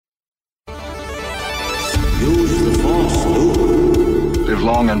Live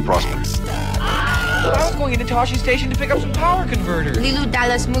long and prosper. I was going into Toshi Station to pick up some power converters. Lilu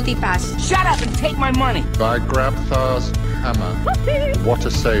Dallas Multipass. Shut up and take my money. I grab Thar's hammer. What a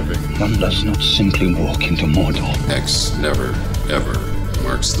saving. One does not simply walk into Mordor. X never, ever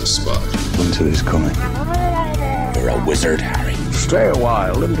marks the spot. Winter is coming. You're a wizard, Harry. Stay a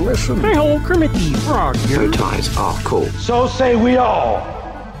while and listen. Hey, old Kermit the Frog here. Bow ties are cool. So say we all.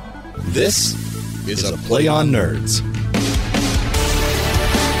 This is a Play on Nerds.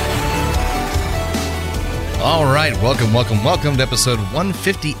 All right, welcome to episode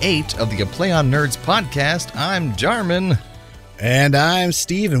 158 of the Play on Nerds podcast. I'm Jarman. And I'm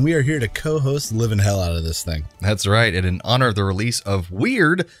Steve, and we are here to co-host the living hell out of this thing. That's right, and in honor of the release of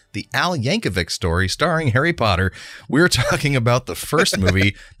Weird, the Al Yankovic Story starring Harry Potter, we're talking about the first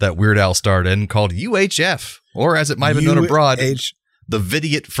movie that Weird Al starred in called UHF, or as it might have been known abroad, the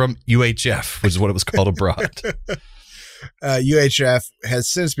Vidiot From UHF, which is what it was called abroad. UHF has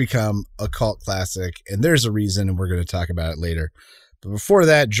since become a cult classic, and there's a reason, and we're going to talk about it later. But before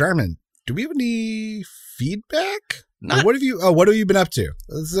that, Jarman, do we have any feedback? What have you been up to?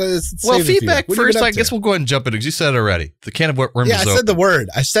 Let's feedback first. I guess we'll go ahead and jump in because you said it already. The can of worms is open.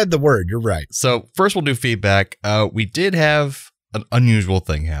 I said the word. You're right. So first we'll do feedback. We did have an unusual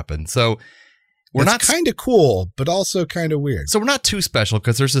thing happen. So it's not kind of cool, but also kind of weird. So we're not too special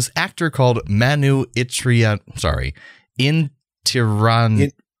because there's this actor called Manu Intirami.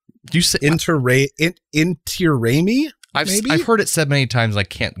 I've heard it said many times. I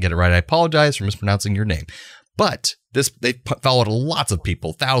can't get it right. I apologize for mispronouncing your name. But they followed lots of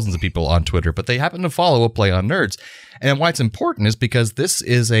people, thousands of people on Twitter, but they happen to follow a Play on Nerds. And why it's important is because this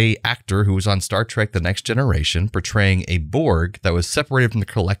is a actor who was on Star Trek The Next Generation portraying a Borg that was separated from the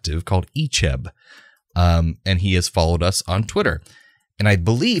collective called Icheb. And he has followed us on Twitter. And I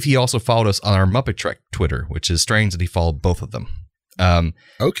believe he also followed us on our Muppet Trek Twitter, which is strange that he followed both of them.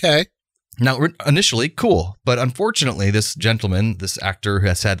 Okay. Now, initially, cool. But unfortunately, this gentleman, this actor,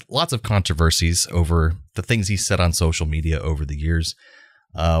 has had lots of controversies over the things he said on social media over the years.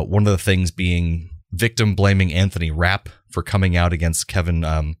 One of the things being victim blaming Anthony Rapp for coming out against Kevin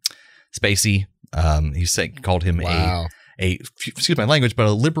Spacey. He called him excuse my language, but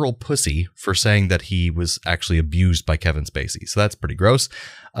a liberal pussy for saying that he was actually abused by Kevin Spacey. So that's pretty gross.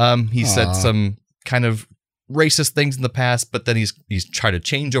 He said some kind of racist things in the past, but then he's tried to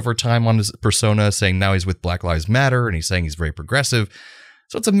change over time on his persona, saying now he's with Black Lives Matter, and he's saying he's very progressive.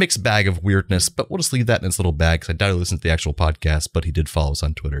 So it's a mixed bag of weirdness, but we'll just leave that in its little bag because I doubt he listens to the actual podcast, but he did follow us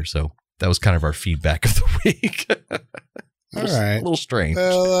on Twitter. So that was kind of our feedback of the week. All right. A little strange.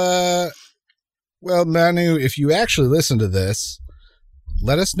 Well, Manu, if you actually listen to this,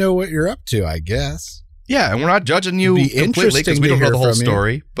 let us know what you're up to, I guess. Yeah, and we're not judging you completely because we don't know the whole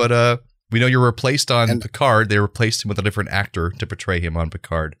story, but we know you're replaced on Picard. They replaced him with a different actor to portray him on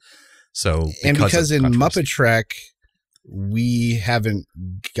Picard. So, because in Muppet Trek, we haven't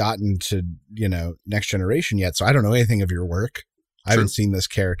gotten to, Next Generation yet, so I don't know anything of your work. I haven't seen this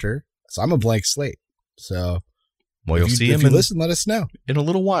character, so I'm a blank slate. So, you'll see him. If you listen, let us know. In a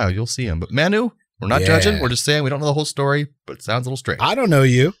little while, you'll see him. But Manu, we're not judging. We're just saying we don't know the whole story, but it sounds a little strange. I don't know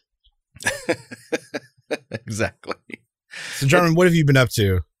you. Exactly. So, Jarman, what have you been up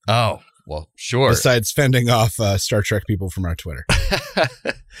to? Oh, well, sure. Besides fending off Star Trek people from our Twitter.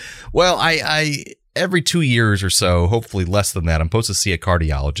 Well, I every 2 years or so, hopefully less than that, I'm supposed to see a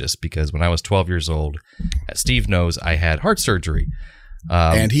cardiologist because when I was 12 years old, as Steve knows, I had heart surgery.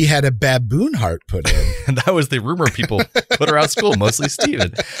 And he had a baboon heart put in. And that was the rumor people put around school, mostly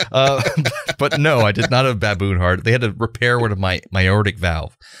Steven. But no, I did not have a baboon heart. They had to repair one of my aortic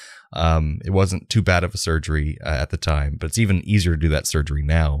valve. It wasn't too bad of a surgery at the time, but it's even easier to do that surgery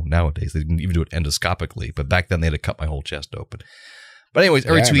nowadays. They can even do it endoscopically, but back then they had to cut my whole chest open. But anyways,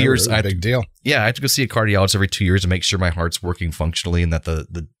 every 2 years, I had to go see a cardiologist every 2 years to make sure my heart's working functionally and that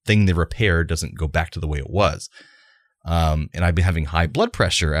the thing they repaired doesn't go back to the way it was. And I've been having high blood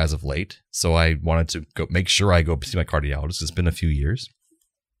pressure as of late, so I wanted to go make sure I go see my cardiologist. It's been a few years.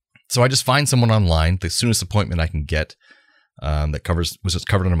 So I just find someone online, the soonest appointment I can get, that was just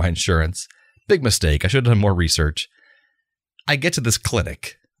covered under my insurance. Big mistake. I should have done more research. I get to this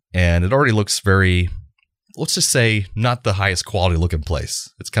clinic and it already looks very, let's just say, not the highest quality looking place.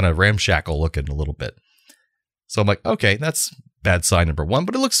 It's kind of ramshackle looking a little bit. So I'm like, okay, that's bad sign number one,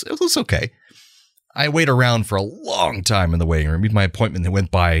 but it looks okay. I wait around for a long time in the waiting room. Even my appointment that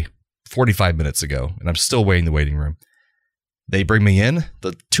went by 45 minutes ago, and I'm still waiting in the waiting room. They bring me in.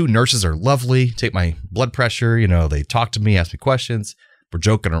 The two nurses are lovely, take my blood pressure. They talk to me, ask me questions. We're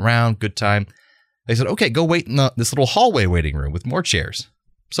joking around, good time. They said, okay, go wait in this little hallway waiting room with more chairs.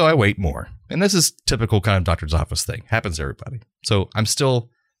 So I wait more. And this is typical kind of doctor's office thing. Happens to everybody. So I'm still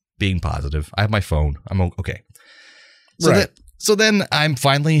being positive. I have my phone. I'm okay. So then I'm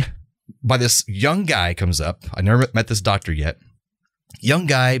finally, by this young guy comes up. I never met this doctor yet. Young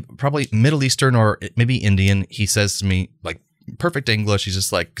guy, probably Middle Eastern or maybe Indian. He says to me, like, perfect English. He's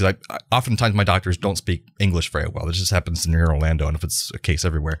just like, because oftentimes my doctors don't speak English very well. This just happens near Orlando, and if it's a case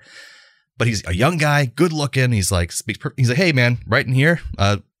everywhere. But he's a young guy, good looking. He's like, he's like, hey man, right in here.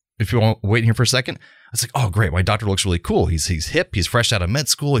 If you want to wait in here for a second. I was like, oh great, my doctor looks really cool. He's hip. He's fresh out of med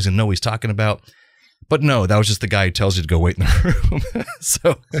school. He's gonna know what he's talking about. But no, that was just the guy who tells you to go wait in the room.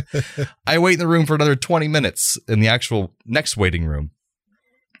 So I wait in the room for another 20 minutes in the actual next waiting room.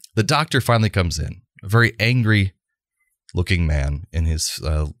 The doctor finally comes in, a very angry looking man in his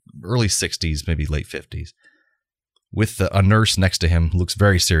early 60s, maybe late 50s, with a nurse next to him who looks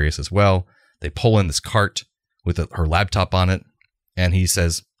very serious as well. They pull in this cart with her laptop on it, and he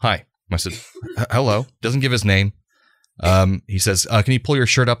says, hi. I said, hello. Doesn't give his name. He says, can you pull your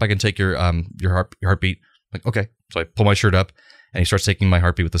shirt up? I can take your heartbeat. I'm like, okay. So I pull my shirt up, and he starts taking my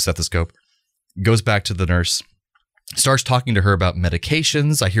heartbeat with the stethoscope. Goes back to the nurse. Starts talking to her about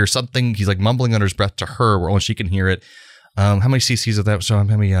medications. I hear something. He's like mumbling under his breath to her where only she can hear it. How many cc's of that? So how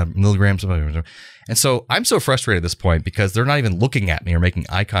many milligrams? And so I'm so frustrated at this point because they're not even looking at me or making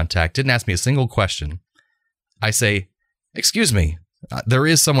eye contact. Didn't ask me a single question. I say, excuse me, there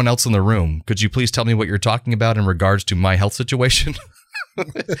is someone else in the room. Could you please tell me what you're talking about in regards to my health situation?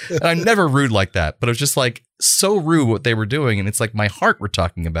 And I'm never rude like that, but it was just like so rude what they were doing. And it's like my heart we're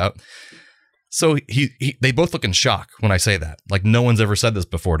talking about. So they both look in shock when I say that. Like no one's ever said this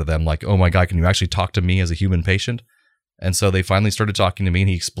before to them. Like, oh my God, can you actually talk to me as a human patient? And so they finally started talking to me, and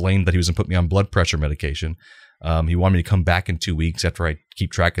he explained that he was going to put me on blood pressure medication. He wanted me to come back in 2 weeks after I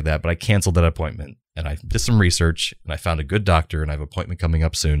keep track of that, but I canceled that appointment. And I did some research, and I found a good doctor, and I have an appointment coming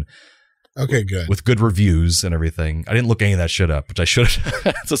up soon. Okay, good. With good reviews and everything. I didn't look any of that shit up, which I should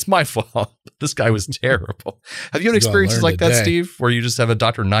have. So it's my fault. This guy was terrible. Have you had experiences like that, Steve, where you just have a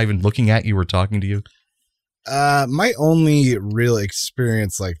doctor not even looking at you or talking to you? My only real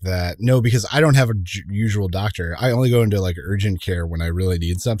experience like that, no, because I don't have a usual doctor. I only go into like urgent care when I really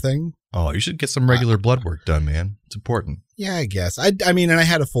need something. Oh, you should get some regular blood work done, man. It's important. Yeah, I guess. I mean, and I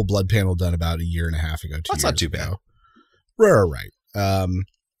had a full blood panel done about a year and a half ago. That's not too bad. Right.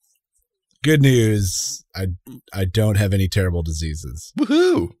 Good news. I don't have any terrible diseases.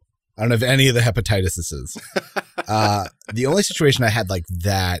 Woohoo! I don't have any of the hepatitises. The only situation I had like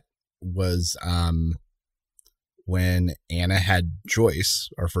that was when Anna had Joyce,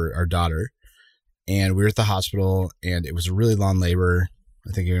 our daughter, and we were at the hospital, and it was a really long labor.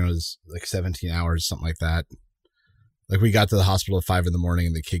 I think it was like 17 hours, something like that. Like we got to the hospital at 5 a.m,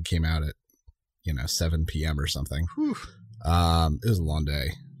 and the kid came out at 7 p.m. or something. It was a long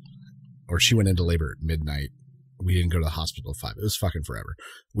day. Or she went into labor at midnight. We didn't go to the hospital at 5. It was fucking forever.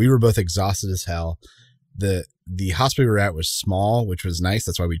 We were both exhausted as hell. The hospital we were at was small, which was nice.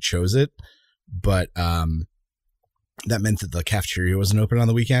 That's why we chose it. But that meant that the cafeteria wasn't open on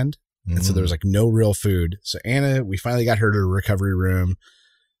the weekend. And so there was like no real food. So Anna, we finally got her to a recovery room.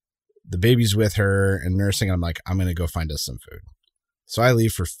 The baby's with her and nursing. And I'm like, I'm going to go find us some food. So I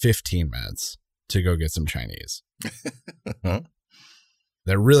leave for 15 minutes to go get some Chinese.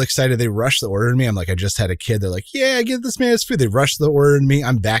 They're really excited. They rush the order to me. I'm like, I just had a kid. They're like, yeah, get this man his food. They rush the order to me.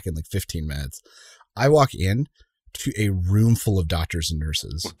 I'm back in like 15 minutes. I walk in to a room full of doctors and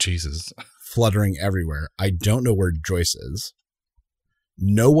nurses. Oh, Jesus. Fluttering everywhere. I don't know where Joyce is.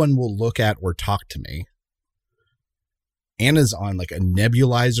 No one will look at or talk to me. Anna's on like a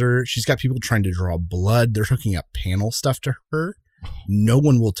nebulizer. She's got people trying to draw blood. They're hooking up panel stuff to her. No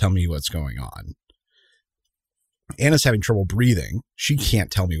one will tell me what's going on. Anna's having trouble breathing. She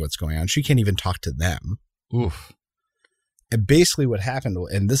can't tell me what's going on. She can't even talk to them. Oof. And basically what happened,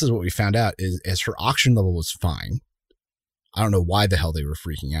 and this is what we found out, is her oxygen level was fine. I don't know why the hell they were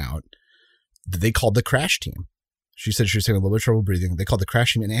freaking out. They called the crash team. She said she was having a little bit of trouble breathing. They called the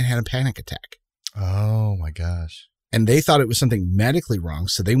crash team, and Anna had a panic attack. Oh, my gosh. And they thought it was something medically wrong,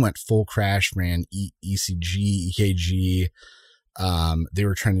 so they went full crash, ran ECG, EKG. They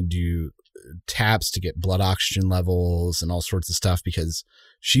were trying to do taps to get blood oxygen levels and all sorts of stuff because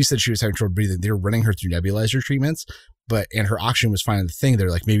she said she was having trouble breathing. They were running her through nebulizer treatments, and her oxygen was fine. The thing,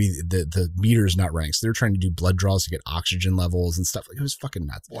 they're like, maybe the meter is not running. So they're trying to do blood draws to get oxygen levels and stuff. Like, it was fucking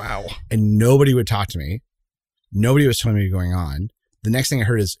nuts. Wow. And nobody would talk to me. Nobody was telling me what's going on. The next thing I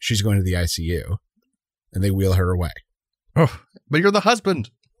heard is she's going to the ICU, and they wheel her away. Oh, but you're the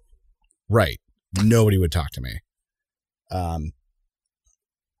husband. Right. Nobody would talk to me.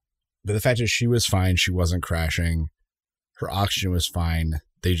 But the fact is she was fine. She wasn't crashing. Her oxygen was fine.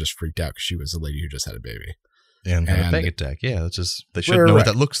 they just freaked out because she was a lady who just had a baby. And had a panic attack. Yeah, that's just, they should know what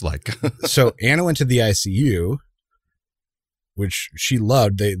that looks like. So Anna went to the ICU, which she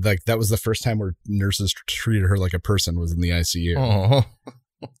loved. That was the first time where nurses treated her like a person, was in the ICU.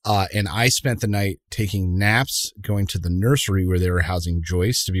 Oh. And I spent the night taking naps, going to the nursery where they were housing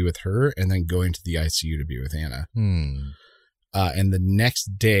Joyce to be with her, and then going to the ICU to be with Anna. And the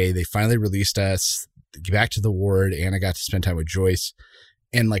next day, they finally released us back to the ward. Anna got to spend time with Joyce,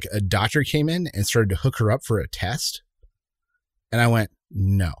 and like a doctor came in and started to hook her up for a test. And I went,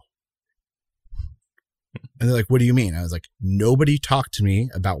 no. And they're like, what do you mean? I was like, nobody talked to me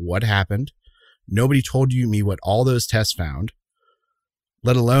about what happened. Nobody told me what all those tests found,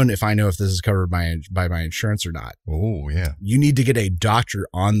 let alone if I know if this is covered by my insurance or not. Oh, yeah. You need to get a doctor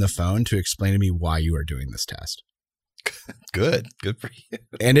on the phone to explain to me why you are doing this test. Good for you.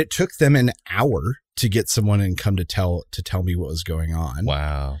 And it took them an hour to get someone and come to tell me what was going on.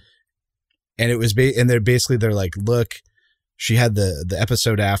 Wow. And it was they're like, look, she had the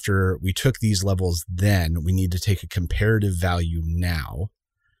episode after, we took these levels then, we need to take a comparative value now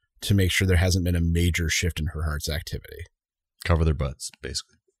to make sure there hasn't been a major shift in her heart's activity. Cover their butts,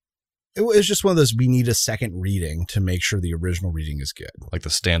 basically. It was just one of those, we need a second reading to make sure the original reading is good. Like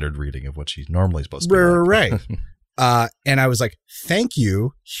the standard reading of what she's normally supposed to be. Right. And I was like, thank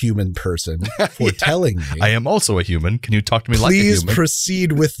you, human person, for telling me. I am also a human. Can you talk to me like a human? Please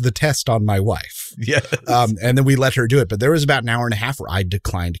proceed with the test on my wife. Yes. And then we let her do it. But there was about an hour and a half where I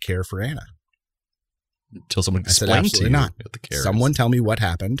declined care for Anna. Until someone I said, explained absolutely to you not. what the care Someone is. tell me what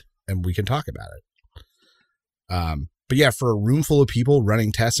happened and we can talk about it. But yeah, for a room full of people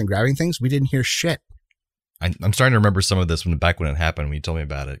running tests and grabbing things, we didn't hear shit. I'm starting to remember some of this from back when it happened, when you told me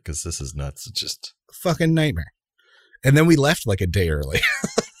about it, because this is nuts. It's just fucking nightmare. And then we left like a day early.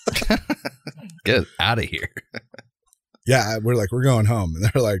 get out of here. Yeah, we're like, we're going home. And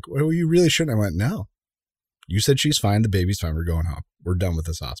they're like, well, you really shouldn't. I went, no. You said she's fine. The baby's fine. We're going home. We're done with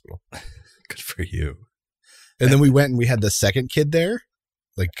this hospital. Good for you. And then we went and we had the second kid there,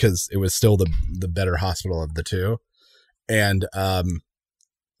 like, because it was still the better hospital of the two. And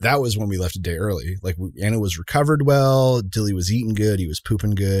that was when we left a day early. Like, Anna was recovered well. Dilly was eating good. He was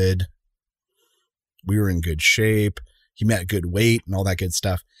pooping good. We were in good shape. He met good weight and all that good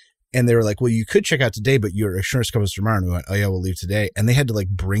stuff. And they were like, well, you could check out today, but your insurance covers tomorrow. And we went, oh yeah, we'll leave today. And they had to like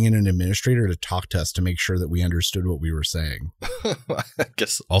bring in an administrator to talk to us to make sure that we understood what we were saying. I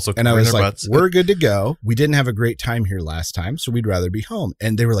guess also. And I was like, we're good to go. We didn't have a great time here last time, so we'd rather be home.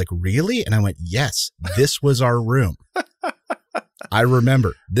 And they were like, really? And I went, yes, this was our room. I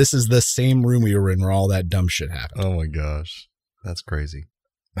remember. This is the same room we were in where all that dumb shit happened. Oh my gosh. That's crazy.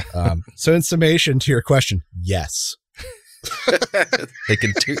 So in summation to your question, yes. They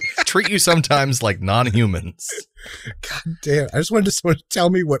can treat you sometimes like non-humans. God damn. I just wanted someone to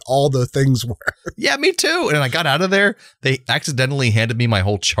tell me what all the things were. Yeah, me too. And I got out of there. They accidentally handed me my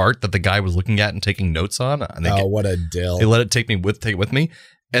whole chart that the guy was looking at and taking notes on. And what a dill. They let it take it with me.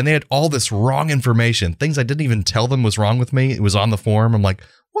 And they had all this wrong information. Things I didn't even tell them was wrong with me. It was on the form. I'm like,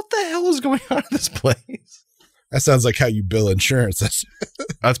 what the hell is going on in this place? That sounds like how you bill insurance.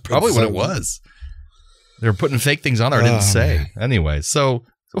 That's probably what it was. They were putting fake things on there I didn't say. Man. Anyway, so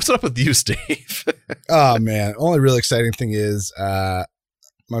what's up with you, Steve? Oh, man. Only real exciting thing is my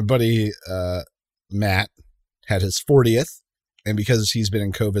buddy Matt had his 40th. And because he's been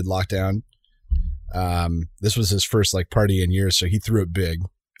in COVID lockdown, this was his first like party in years. So he threw it big.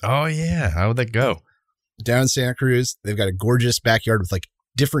 Oh, yeah. How would that go? Down in Santa Cruz, they've got a gorgeous backyard with like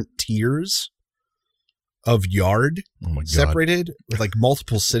different tiers of yard separated with like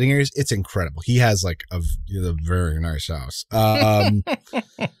multiple sitting areas. It's incredible. He has like a very nice house.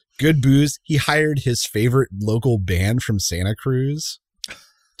 Good booze. He hired his favorite local band from Santa Cruz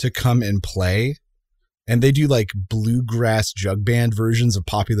to come and play. And they do like bluegrass jug band versions of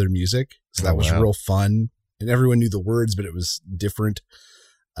popular music. So that was real fun. And everyone knew the words, but it was different.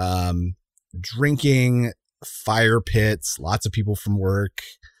 Drinking, fire pits, lots of people from work.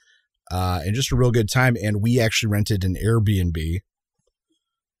 And just a real good time. And we actually rented an Airbnb.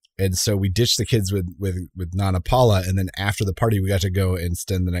 And so we ditched the kids with Nana Paula. And then after the party, we got to go and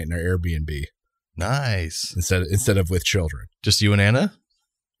spend the night in our Airbnb. Nice. Instead of with children. Just you and Anna?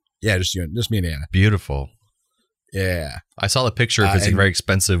 Yeah, just me and Anna. Beautiful. Yeah. I saw the picture of his very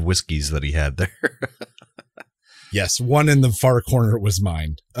expensive whiskeys that he had there. Yes. One in the far corner was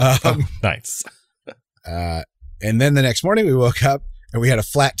mine. Nice. And then the next morning we woke up and we had a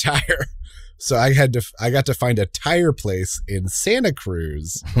flat tire. So I got to find a tire place in Santa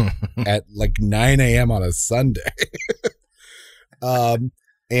Cruz at like 9 a.m. on a Sunday.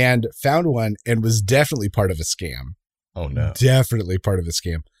 And found one and was definitely part of a scam. Oh, no. Definitely part of a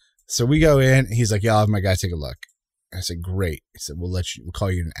scam. So we go in. He's like, yeah, I'll have my guy take a look. I said, great. He said, we'll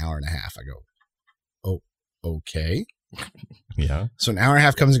call you in an hour and a half. I go, oh, okay. Yeah. So an hour and a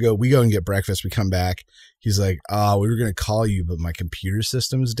half comes and go. We go and get breakfast. We come back. He's like, oh, we were going to call you, but my computer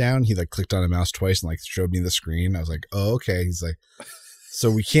system's down. He like clicked on a mouse twice and like showed me the screen. I was like, oh, okay. He's like,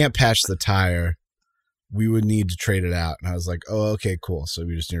 so we can't patch the tire. We would need to trade it out. And I was like, oh, okay, cool. So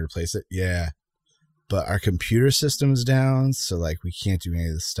we just need to replace it. Yeah. But our computer system's down. So like, we can't do any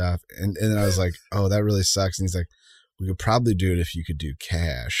of this stuff. And then I was like, oh, that really sucks. And he's like, we could probably do it if you could do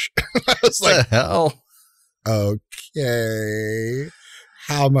cash. I was like, what the hell? Okay.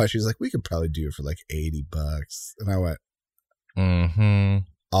 How much? He's like, we could probably do it for like $80. And I went,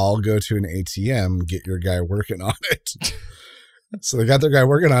 I'll go to an ATM, get your guy working on it. So they got their guy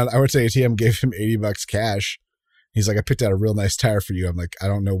working on it. I went to ATM, gave him $80 cash. He's like, I picked out a real nice tire for you. I'm like, I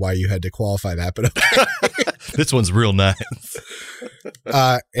don't know why you had to qualify that, but okay. This one's real nice.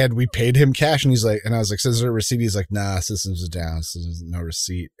 And we paid him cash, and he's like, and I was like, so is there a receipt? He's like, nah, systems is down, so there's no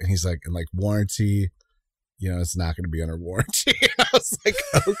receipt. And he's like, and like warranty, you know, it's not going to be under warranty. I was like,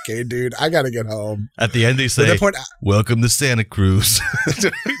 okay, dude, I got to get home. At the end, they say, welcome to Santa Cruz.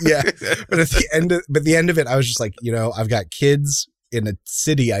 Yeah. But at the end of it, I was just like, you know, I've got kids in a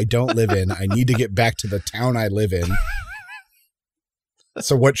city I don't live in. I need to get back to the town I live in.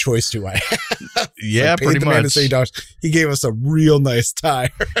 So what choice do I have? Yeah, so pretty much. He gave us a real nice tire.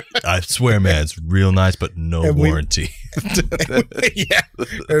 I swear, man, it's real nice, but no warranty. Yeah,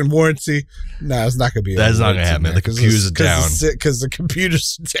 and warranty. No, it's not going to be. That's not going to happen. Man. The computer's down because the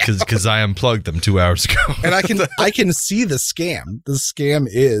computer's down. Because I unplugged them 2 hours ago. And I can see the scam. The scam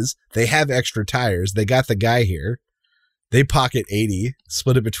is they have extra tires. They got the guy here. They pocket 80,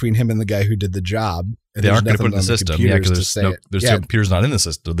 split it between him and the guy who did the job. And they aren't going to put it in the system. Yeah, because there's computers not in the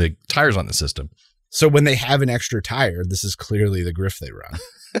system. The tire's not in the system. So when they have an extra tire, this is clearly the grift they run.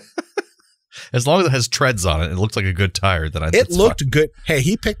 As long as it has treads on it, it looks like a good tire. It looked good. Hey,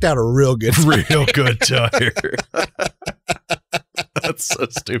 he picked out a real good tire. Real good tire. That's so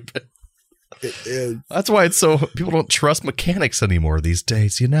stupid. It is. That's why people don't trust mechanics anymore these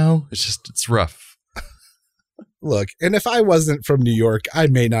days, you know? It's rough. Look, and if I wasn't from New York, I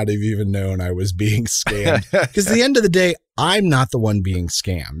may not have even known I was being scammed. Because at the end of the day, I'm not the one being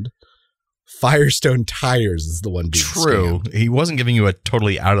scammed. Firestone Tires is the one being scammed. True. He wasn't giving you a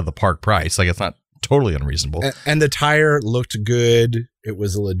totally out of the park price. Like, it's not totally unreasonable. And the tire looked good. It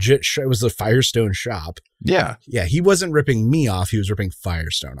was a legit it was a Firestone shop. Yeah. Yeah, he wasn't ripping me off. He was ripping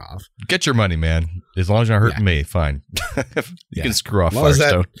Firestone off. Get your money, man. As long as you're not hurting me, fine. You can screw off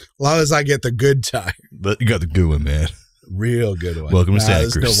Firestone. As long as I get the good tire. But you got the good one, man. Real good one. Welcome to Santa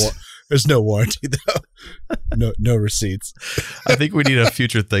Cruz. There's no warranty, though. No receipts. I think we need a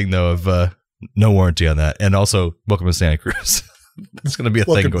future thing, though, of no warranty on that. And also, welcome to Santa Cruz. It's going to be a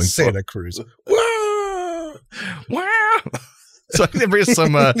thing going Santa Cruz. Wow. So I can bring us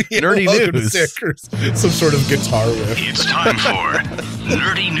some nerdy news. Some sort of guitar riff. It's time for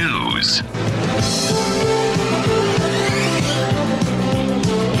Nerdy News.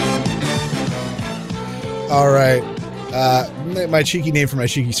 All right. My cheeky name for my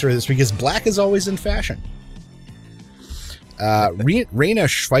cheeky story this week is Black is Always in Fashion. Raina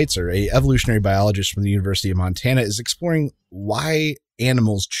Schweitzer, a evolutionary biologist from the University of Montana, is exploring why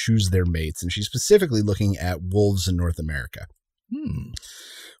animals choose their mates, and she's specifically looking at wolves in North America.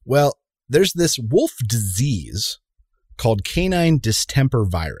 Well, there's this wolf disease called canine distemper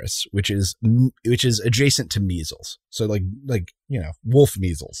virus, which is adjacent to measles. So like wolf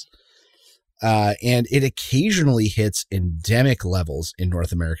measles. And it occasionally hits endemic levels in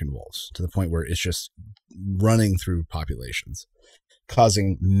North American wolves to the point where it's just running through populations,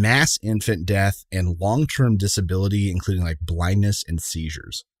 causing mass infant death and long-term disability, including like blindness and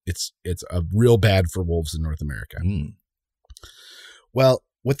seizures. It's a real bad for wolves in North America. Well,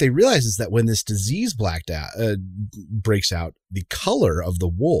 what they realize is that when this disease breaks out, the color of the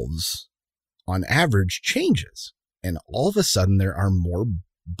wolves on average changes. And all of a sudden there are more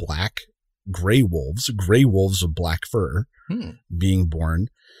gray wolves with black fur being born.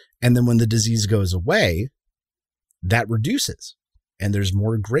 And then when the disease goes away, that reduces and there's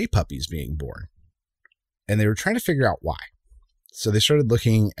more gray puppies being born. And they were trying to figure out why. So they started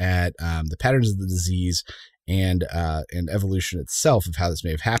looking at the patterns of the disease and evolution itself of how this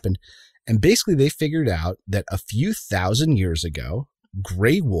may have happened. And basically they figured out that a few thousand years ago,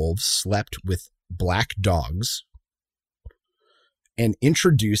 gray wolves slept with black dogs and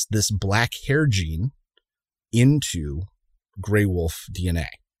introduced this black hair gene into gray wolf DNA.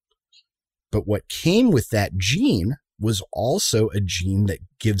 But what came with that gene was also a gene that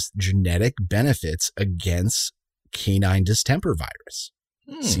gives genetic benefits against canine distemper virus,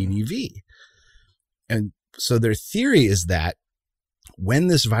 CDV. And so their theory is that when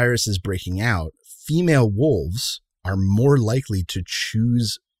this virus is breaking out, female wolves are more likely to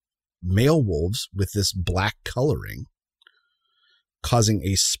choose male wolves with this black coloring, causing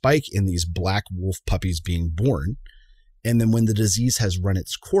a spike in these black wolf puppies being born. And then when the disease has run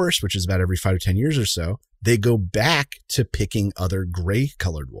its course, which is about every 5 to 10 years or so, they go back to picking other gray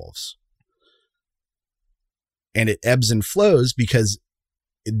colored wolves. And it ebbs and flows because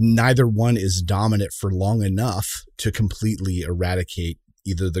neither one is dominant for long enough to completely eradicate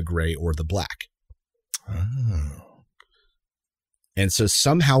either the gray or the black. Oh. And so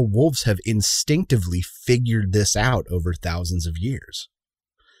somehow wolves have instinctively figured this out over thousands of years.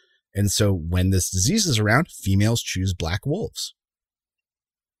 And so when this disease is around, females choose black wolves.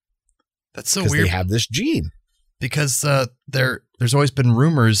 That's so weird. They have this gene. Because there's always been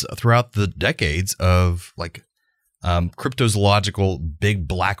rumors throughout the decades of like cryptozoological big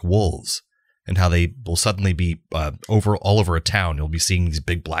black wolves and how they will suddenly be all over a town. You'll be seeing these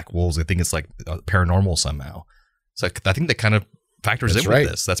big black wolves. I think it's like paranormal somehow. So I think that kind of factors in with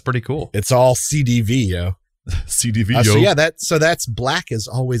this. That's pretty cool. It's all CDV, yo. CDV, yo. So yeah, that's black is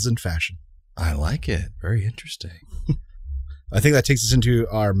always in fashion. I like it. Very interesting. I think that takes us into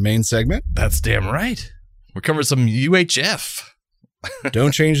our main segment. That's damn right. We're covering some UHF.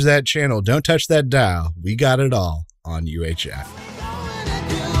 Don't change that channel. Don't touch that dial. We got it all on UHF.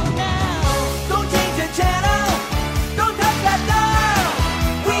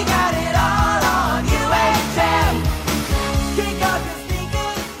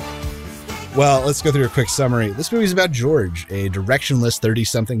 Well, let's go through a quick summary. This movie is about George, a directionless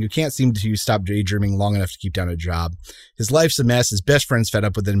 30-something who can't seem to stop daydreaming long enough to keep down a job. His life's a mess. His best friend's fed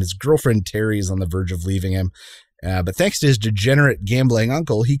up with him. His girlfriend, Terry, is on the verge of leaving him. But thanks to his degenerate gambling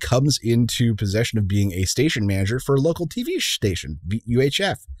uncle, he comes into possession of being a station manager for a local TV station,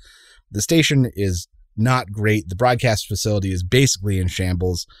 UHF. The station is not great. The broadcast facility is basically in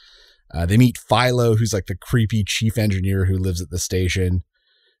shambles. They meet Philo, who's like the creepy chief engineer who lives at the station.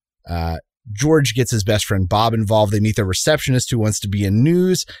 George gets his best friend Bob involved. They meet the receptionist who wants to be in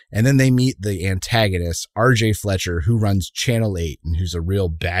news, and then they meet the antagonist, RJ Fletcher, who runs Channel 8 and who's a real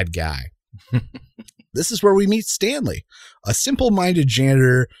bad guy. This is where we meet Stanley, a simple-minded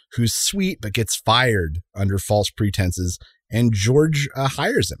janitor who's sweet but gets fired under false pretenses, and George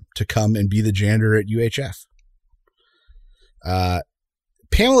hires him to come and be the janitor at UHF.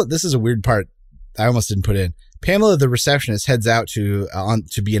 Pamela, this is a weird part I almost didn't put in. Pamela, the receptionist, heads out to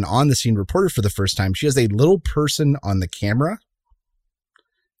be an on-the-scene reporter for the first time. She has a little person on the camera,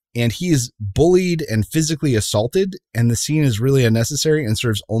 and he is bullied and physically assaulted, and the scene is really unnecessary and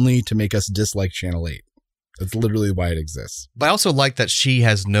serves only to make us dislike Channel 8. That's literally why it exists. But I also like that she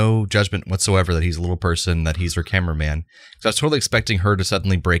has no judgment whatsoever that he's a little person, that he's her cameraman. So I was totally expecting her to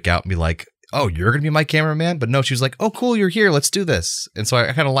suddenly break out and be like, oh, you're going to be my cameraman? But no, she was like, oh, cool, you're here. Let's do this. And so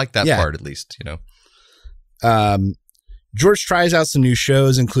I kind of like that part, at least, you know. George tries out some new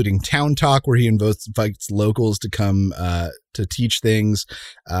shows, including Town Talk, where he invites locals to come to teach things,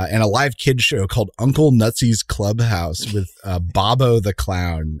 and a live kids show called Uncle Nutsy's Clubhouse with Bobo the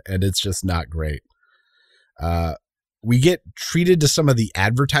Clown, and it's just not great. We get treated to some of the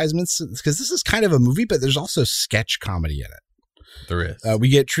advertisements because this is kind of a movie, but there's also sketch comedy in it. There is. We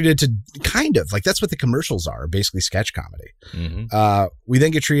get treated to kind of like that's what the commercials are, basically sketch comedy. Mm-hmm. We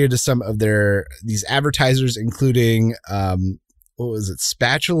then get treated to some of these advertisers, including what was it?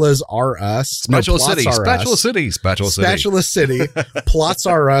 Spatulas Are Us. Spatula City. Spatula City. Spatula City. Spatula City. Plots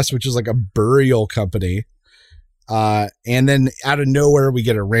Are Us, which is like a burial company. And then out of nowhere, we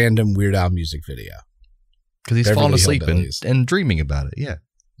get a random Weird Al music video. Because he's fallen asleep and dreaming about it. Yeah.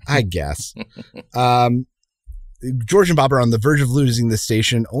 I guess. George and Bob are on the verge of losing the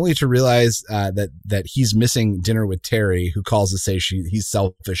station, only to realize that he's missing dinner with Terry, who calls to say he's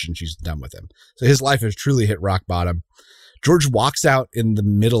selfish and she's done with him. So his life has truly hit rock bottom. George walks out in the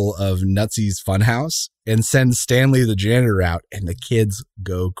middle of Nutsy's Funhouse and sends Stanley the janitor out, and the kids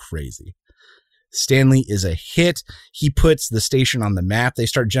go crazy. Stanley is a hit. He puts the station on the map. They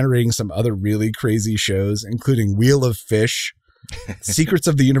start generating some other really crazy shows, including Wheel of Fish, Secrets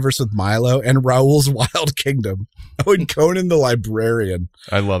of the Universe with Milo, and Raoul's Wild Kingdom. Oh, and Conan the Librarian.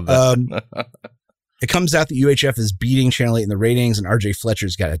 I love that. It comes out that UHF is beating Channel 8 in the ratings, and RJ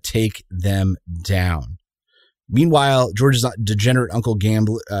Fletcher's got to take them down. Meanwhile, George's degenerate uncle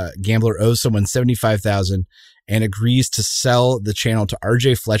gambler owes someone $75,000 and agrees to sell the channel to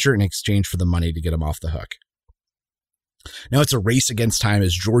RJ Fletcher in exchange for the money to get him off the hook. Now it's a race against time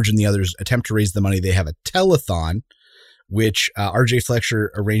as George and the others attempt to raise the money. They have a telethon which RJ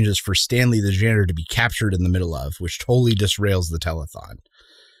Fletcher arranges for Stanley, the janitor, to be captured in the middle of, which totally disrails the telethon.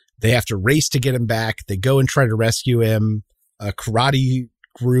 They have to race to get him back. They go and try to rescue him. A karate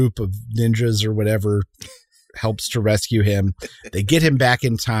group of ninjas or whatever helps to rescue him. They get him back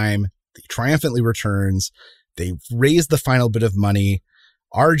in time. He triumphantly returns. They raise the final bit of money.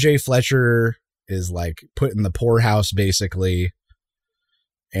 RJ Fletcher is like put in the poorhouse basically.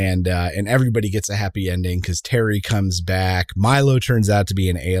 And everybody gets a happy ending because Terry comes back. Milo turns out to be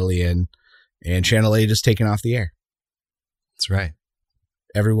an alien, and Channel 8 is taken off the air. That's right.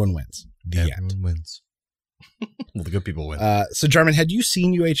 Everyone wins. Everyone wins. Well, the good people win. So, Jarman, had you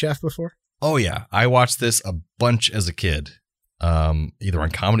seen UHF before? Oh, yeah. I watched this a bunch as a kid, either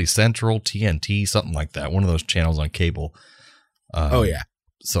on Comedy Central, TNT, something like that. One of those channels on cable. Oh, yeah.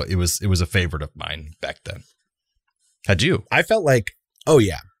 So it was a favorite of mine back then. Had you? I felt like, oh,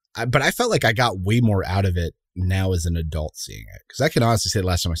 yeah. But I felt like I got way more out of it now as an adult seeing it. Because I can honestly say the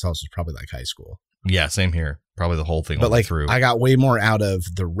last time I saw this was probably like high school. Yeah, same here. Probably the whole thing all but the way like, through. I got way more out of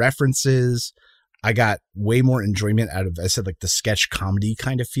the references. I got way more enjoyment out of, I said, like the sketch comedy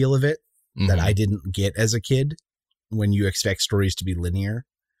kind of feel of it that I didn't get as a kid when you expect stories to be linear.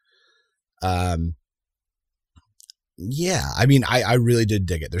 Yeah, I mean, I really did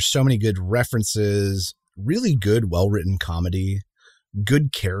dig it. There's so many good references, really good, well-written comedy,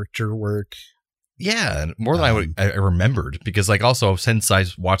 good character work. Yeah, and more than I remembered, because like also since I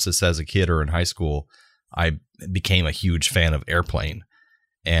watched this as a kid or in high school, I became a huge fan of Airplane.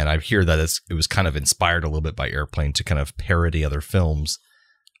 And I hear that it was kind of inspired a little bit by Airplane to kind of parody other films.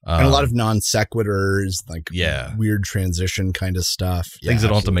 And a lot of non sequiturs, like weird transition kind of stuff. Things that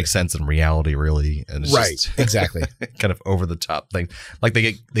don't have to make sense in reality, really. And it's right, just exactly. kind of over the top thing. Like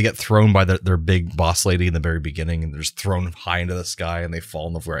they get thrown by their big boss lady in the very beginning, and they're just thrown high into the sky, and they fall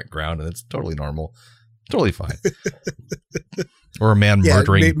on the flat ground, and it's totally normal, totally fine. Or a man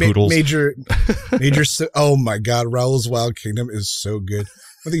murdering poodles. Major. Oh my God, Raoul's Wild Kingdom is so good.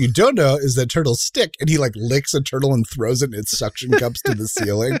 One thing you don't know is that turtles stick, and he like licks a turtle and throws it in its suction cups to the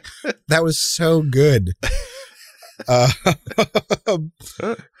ceiling. That was so good.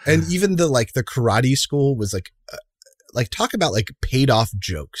 And even the karate school was like talk about like paid off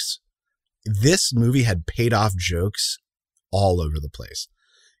jokes. This movie had paid off jokes all over the place.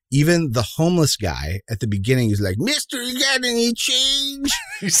 Even the homeless guy at the beginning is like, "Mister, you got any change?"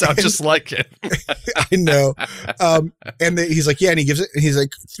 You sound just like him. I know. And he's like, yeah, and he gives it, and he's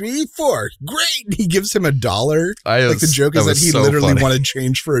like, 3, 4, great. And he gives him $1. Like the joke is that he so literally wanted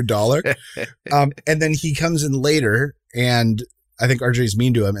change for $1. And then he comes in later, and I think RJ's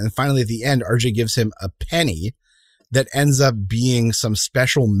mean to him. And finally at the end, RJ gives him a penny that ends up being some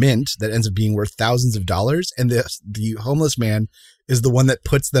special mint that ends up being worth thousands of dollars. And the homeless man is the one that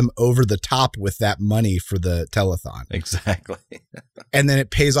puts them over the top with that money for the telethon. Exactly. And then it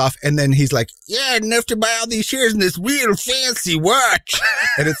pays off. And then he's like, yeah, enough to buy all these shares in this real fancy watch.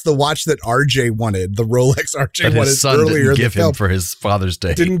 And it's the watch that RJ wanted, the Rolex RJ wanted son earlier. Didn't give him for his Father's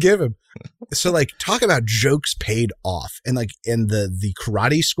Day. Didn't give him. So like, talk about jokes paid off. And like in the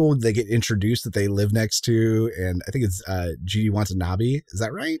karate school, they get introduced that they live next to. And I think it's G.D. Watanabe. Is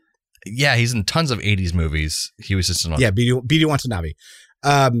that right? Yeah, he's in tons of 80s movies. He was just in B.D. Watanabe.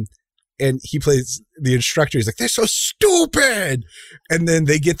 And he plays the instructor. He's like, they're so stupid. And then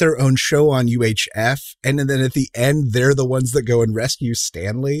they get their own show on UHF. And then at the end, they're the ones that go and rescue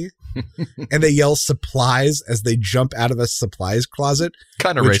Stanley. And they yell supplies as they jump out of a supplies closet.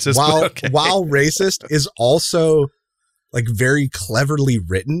 Kind of racist. While racist is also like very cleverly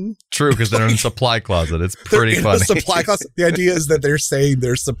written. True, because they're in a supply closet. It's pretty funny. The supply closet. The idea is that they're saying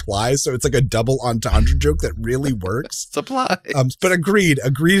they're supplies, so it's like a double entendre joke that really works. Supply. But agreed.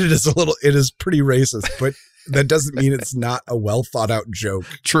 It is pretty racist, but that doesn't mean it's not a well thought out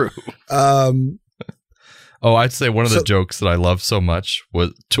joke. True. I'd say one of the jokes that I love so much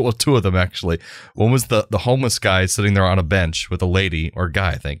was two of them actually. One was the homeless guy sitting there on a bench with a lady or guy,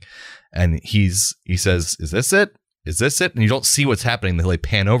 I think, and he says, "Is this it? Is this it?" And you don't see what's happening until they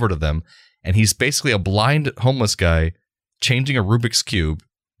pan over to them. And he's basically a blind homeless guy changing a Rubik's Cube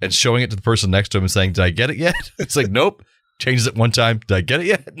and showing it to the person next to him and saying, "Did I get it yet?" It's like, nope. Changes it one time. "Did I get it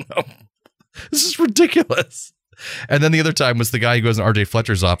yet?" No. This is ridiculous. And then the other time was the guy who goes in RJ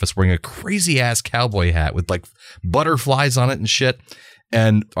Fletcher's office wearing a crazy ass cowboy hat with like butterflies on it and shit.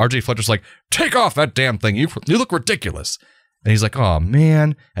 And RJ Fletcher's like, "Take off that damn thing. You look ridiculous." And he's like, "Oh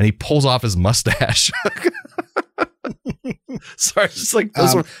man." And he pulls off his mustache. Sorry, it's just like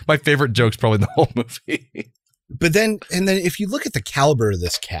those were my favorite jokes probably in the whole movie. But then if you look at the caliber of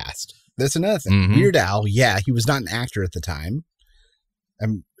this cast, that's another thing. Mm-hmm. Weird Al, yeah, he was not an actor at the time.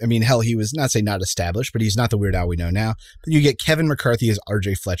 I mean, hell, he was not established, but he's not the Weird Al we know now. But you get Kevin McCarthy as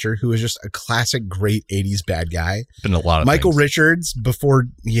R.J. Fletcher, who is just a classic, great 80s bad guy. Been a lot of Michael things. Richards, before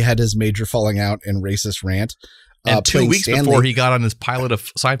he had his major falling out and racist rant. And 2 weeks Stanley, before he got on his pilot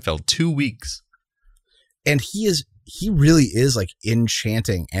of Seinfeld. 2 weeks. And he really is like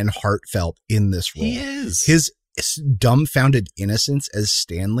enchanting and heartfelt in this role. He is. His dumbfounded innocence as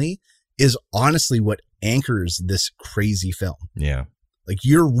Stanley is honestly what anchors this crazy film. Yeah. Like,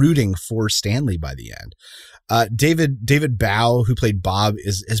 you're rooting for Stanley by the end. David Bow, who played Bob,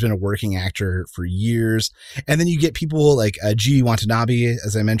 has been a working actor for years. And then you get people like G. Watanabe,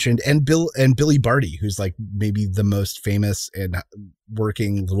 as I mentioned, and Billy Barty, who's like maybe the most famous and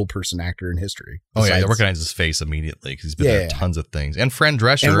working little person actor in history. Oh, yeah. I recognize his face immediately because he's been in tons of things. And Fran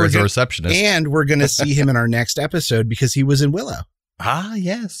Drescher as a receptionist. And we're going to see him in our next episode because he was in Willow. Ah,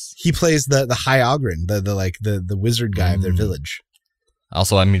 yes. He plays the High Ogren, the wizard guy of their village.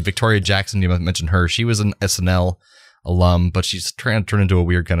 Also, I mean, Victoria Jackson, you mentioned her. She was an SNL alum, but she's trying to turn into a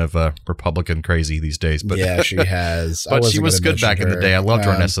weird kind of Republican crazy these days. But yeah, she has. But she was good back in the day. I loved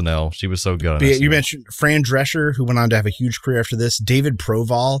her on SNL. She was so good on SNL. You mentioned Fran Drescher, who went on to have a huge career after this. David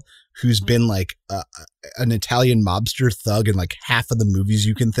Proval, who's been like an Italian mobster thug in like half of the movies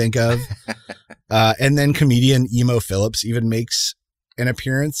you can think of. And then comedian Emo Phillips even makes an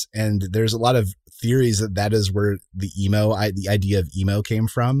appearance. And there's a lot of theories that is where the idea of emo came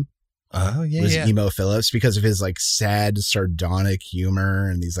from. Oh, yeah. Was Emo Phillips, because of his like sad, sardonic humor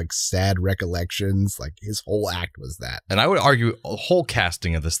and these like sad recollections. Like, his whole act was that. And I would argue the whole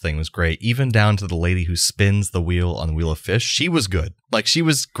casting of this thing was great, even down to the lady who spins the wheel on Wheel of Fish. She was good. Like, she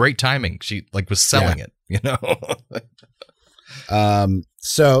was great timing. She like was selling it, you know?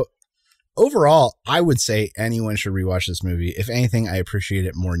 So overall, I would say anyone should rewatch this movie. If anything, I appreciate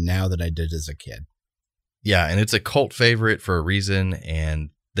it more now than I did as a kid. Yeah, and it's a cult favorite for a reason,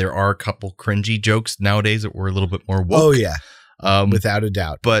 and there are a couple cringy jokes nowadays that were a little bit more woke. Oh, yeah. Without a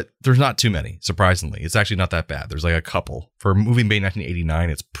doubt. But there's not too many, surprisingly. It's actually not that bad. There's like a couple. For a movie made in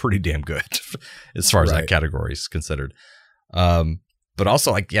 1989, it's pretty damn good as far as that category is considered. But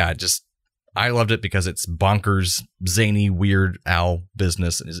also, like, yeah, I loved it because it's bonkers, zany, Weird Al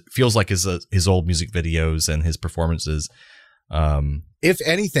business. It feels like his old music videos and his performances. If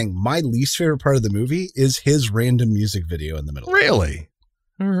anything, my least favorite part of the movie is his random music video in the middle. Really?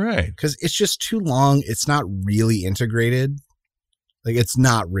 All right. Because it's just too long. It's not really integrated. Like, it's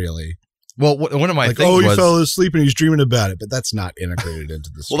not really. Well, one of my like, things he was, fell asleep and he's dreaming about it, but that's not integrated into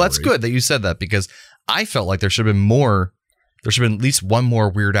the story. Well, that's good that you said that, because I felt like there should have been more. There should have been at least one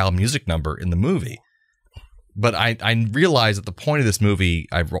more Weird Al music number in the movie. But I realized that the point of this movie,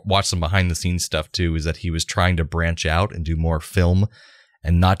 I've watched some behind the scenes stuff too, is that he was trying to branch out and do more film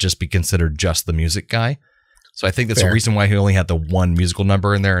and not just be considered just the music guy. So I think that's the reason why he only had the one musical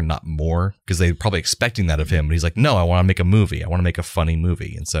number in there and not more, because they were probably expecting that of him. But he's like, no, I want to make a movie. I want to make a funny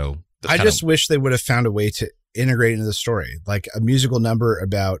movie. And so I just wish they would have found a way to integrate into the story, like a musical number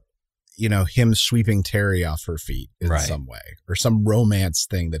about, you know, him sweeping Terry off her feet in some way, or some romance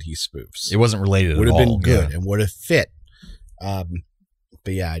thing that he spoofs. It wasn't related at all. Would have been good and would have fit. But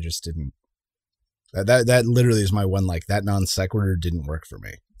yeah, I just didn't. That literally is my one, like, that non sequitur didn't work for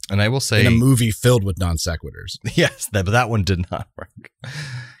me. And I will say, in a movie filled with non sequiturs. Yes, but that one did not work,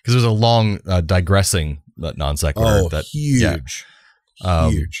 because there's a long digressing non sequitur. Oh, huge.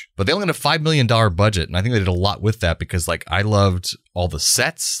 Huge. But they only had a $5 million budget, and I think they did a lot with that, because like I loved all the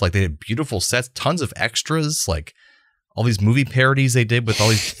sets. Like, they had beautiful sets, tons of extras, like all these movie parodies they did with all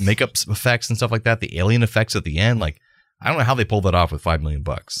these makeup effects and stuff like that. The alien effects at the end, like, I don't know how they pulled that off with $5 million.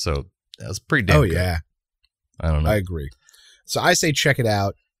 So that was pretty damn good. Yeah, I don't know. I agree. So I say check it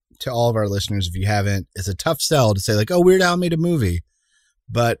out. To all of our listeners, if you haven't, it's a tough sell to say like, oh, Weird Al made a movie,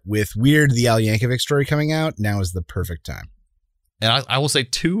 but with Weird, the Al Yankovic Story coming out, now is the perfect time. And I will say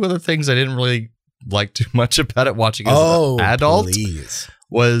two other things I didn't really like too much about it watching as an adult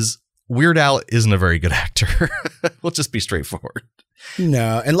was Weird Al isn't a very good actor. We'll just be straightforward.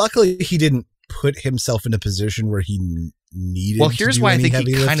 No, and luckily he didn't put himself in a position where he needed. Well, here's why I think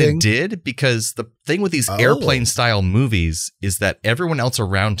he kind of did, because the thing with these airplane style movies is that everyone else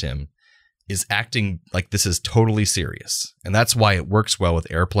around him is acting like this is totally serious, and that's why it works well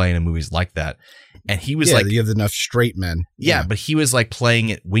with Airplane and movies like that. And he was like, you have enough straight men. Yeah, but he was like playing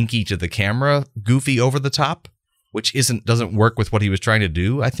it winky to the camera, goofy, over the top, which doesn't work with what he was trying to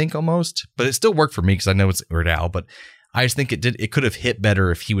do, I think, almost. But it still worked for me because I know it's Weird Al, but I just think it could have hit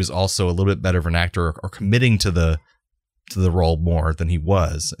better if he was also a little bit better of an actor, or committing to the role more than he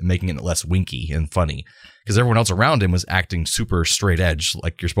was, and making it less winky and funny, because everyone else around him was acting super straight edge,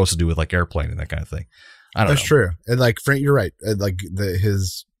 like you're supposed to do with like Airplane and that kind of thing. I don't know. That's true. And like Frank, you're right. Like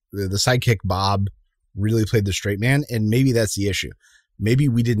the sidekick Bob really played the straight man, and maybe that's the issue. Maybe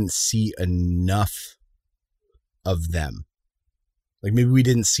we didn't see enough of them. Like maybe we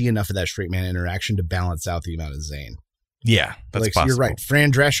didn't see enough of that straight man interaction to balance out the amount of Zane. Yeah, that's like, possible. You're right.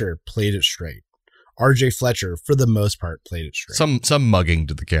 Fran Drescher played it straight. RJ Fletcher, for the most part, played it straight. Some mugging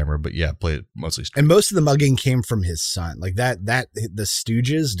to the camera, but yeah, played it mostly straight. And most of the mugging came from his son. Like that the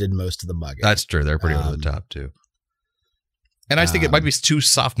Stooges did most of the mugging. That's true. They're pretty over the top too. And I just think it might be too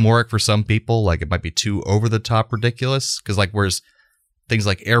sophomoric for some people. Like it might be too over the top ridiculous. Because like whereas things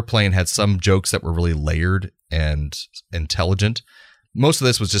like Airplane had some jokes that were really layered and intelligent. Most of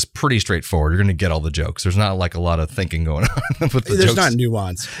this was just pretty straightforward. You're going to get all the jokes. There's not like a lot of thinking going on with the There's jokes. not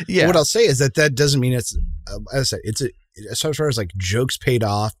nuance. Yeah. But what I'll say is that doesn't mean it's, as I said, as far as like jokes paid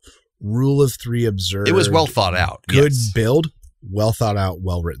off, rule of three observed. It was well thought out. Good yes. build, well thought out,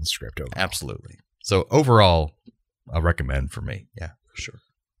 well written script overall. Absolutely. So overall, I recommend for me. Yeah, for sure.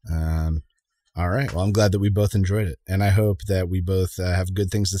 All right. Well, I'm glad that we both enjoyed it. And I hope that we both have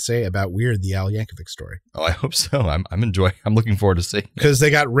good things to say about Weird, the Al Yankovic story. Oh, I hope so. I'm enjoying. I'm looking forward to seeing it. Because they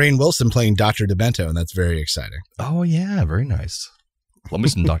got Rainn Wilson playing Dr. Demento, and that's very exciting. Oh, yeah. Very nice. Love me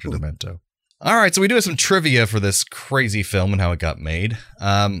some Dr. Demento. All right. So we do have some trivia for this crazy film and how it got made.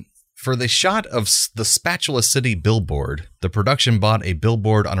 For the shot of the Spatula City billboard, the production bought a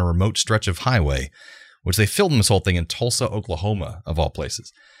billboard on a remote stretch of highway, which they filmed this whole thing in Tulsa, Oklahoma, of all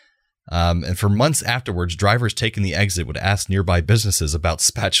places. And for months afterwards, drivers taking the exit would ask nearby businesses about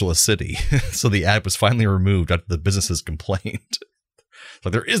Spatula City. So the ad was finally removed after the businesses complained.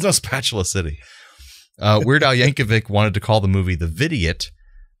 Like, there is no Spatula City. Weird Al Yankovic wanted to call the movie The Vidiot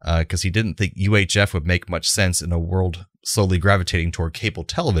because he didn't think UHF would make much sense in a world slowly gravitating toward cable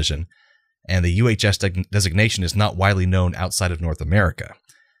television. And the UHF designation is not widely known outside of North America.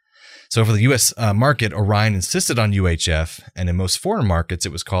 So for the U.S. market, Orion insisted on UHF, and in most foreign markets,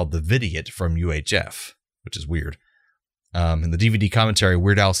 it was called the Vidiot from UHF, which is weird. In the DVD commentary,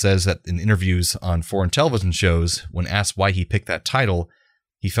 Weird Al says that in interviews on foreign television shows, when asked why he picked that title,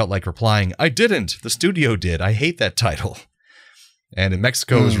 he felt like replying, "I didn't. The studio did. I hate that title." And in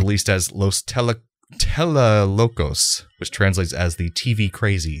Mexico, it was released as Los Telelocos, which translates as the TV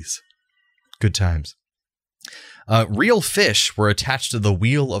Crazies. Good times. Real fish were attached to the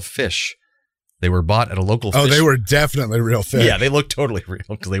Wheel of Fish. They were bought at a local fish. Oh, they were definitely real fish. Yeah, they looked totally real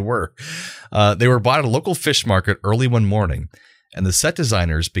because they were. They were bought at a local fish market early one morning, and the set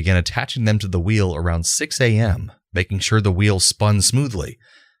designers began attaching them to the wheel around 6 a.m., making sure the wheel spun smoothly.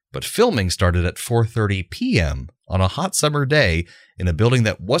 But filming started at 4:30 p.m. on a hot summer day in a building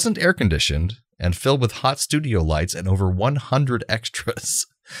that wasn't air-conditioned and filled with hot studio lights and over 100 extras.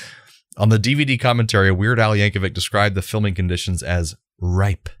 On the DVD commentary, Weird Al Yankovic described the filming conditions as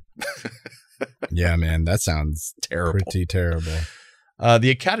ripe. Yeah, man, that sounds terrible. Pretty terrible. The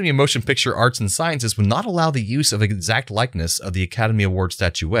Academy of Motion Picture Arts and Sciences would not allow the use of exact likeness of the Academy Award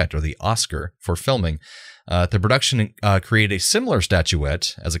statuette, or the Oscar, for filming. The production created a similar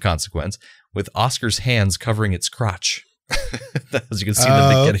statuette as a consequence, with Oscar's hands covering its crotch. As you can see in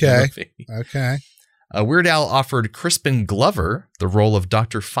the beginning of the movie. Okay. Weird Al offered Crispin Glover the role of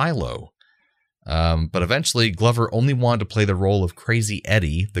Dr. Philo. But eventually, Glover only wanted to play the role of Crazy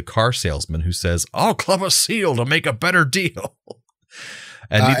Eddie, the car salesman who says, "I'll club a seal to make a better deal."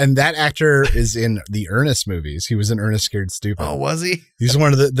 And that actor is in the Ernest movies. He was in Ernest Scared Stupid. Oh, was he? He's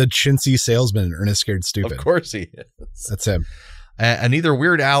one of the chintzy salesmen in Ernest Scared Stupid. Of course he is. That's him. And neither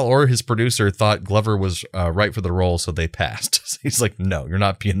Weird Al or his producer thought Glover was right for the role, so they passed. So he's like, "No, you're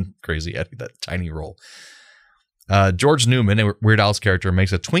not being Crazy Eddie, that tiny role." George Newman, Weird Al's character,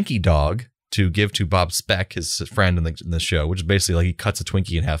 makes a Twinkie dog to give to Bob Speck, his friend in the show, which is basically like he cuts a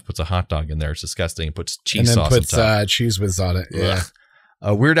Twinkie in half, puts a hot dog in there. It's disgusting. He puts cheese sauce on top. And then puts cheese whiz on it. Yeah.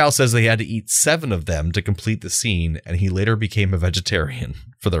 Weird Al says they had to eat 7 of them to complete the scene, and he later became a vegetarian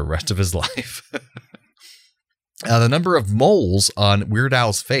for the rest of his life. The number of moles on Weird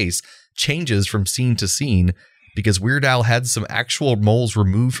Al's face changes from scene to scene because Weird Al had some actual moles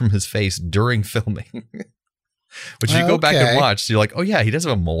removed from his face during filming. Which you go back and watch, so you're like, oh yeah, he does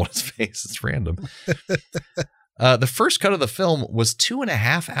have a mole on his face. It's random. The first cut of the film was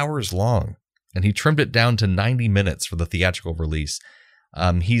 2.5 hours long, and he trimmed it down to 90 minutes for the theatrical release.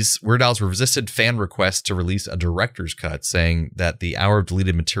 Weird Al's resisted fan requests to release a director's cut, saying that the hour of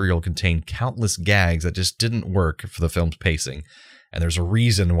deleted material contained countless gags that just didn't work for the film's pacing. And there's a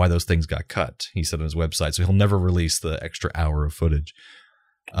reason why those things got cut, he said on his website, so he'll never release the extra hour of footage.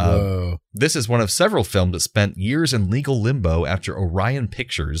 This is one of several films that spent years in legal limbo after Orion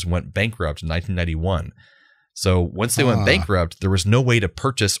Pictures went bankrupt in 1991. So once they went bankrupt, there was no way to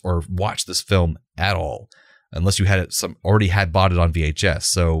purchase or watch this film at all, unless you had already had bought it on VHS.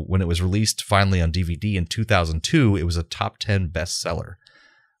 So when it was released finally on DVD in 2002, it was a top 10 bestseller.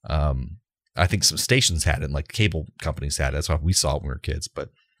 I think some stations had it, like cable companies had it. That's why we saw it when we were kids. But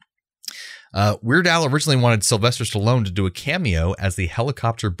Weird Al originally wanted Sylvester Stallone to do a cameo as the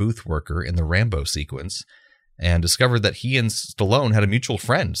helicopter booth worker in the Rambo sequence, and discovered that he and Stallone had a mutual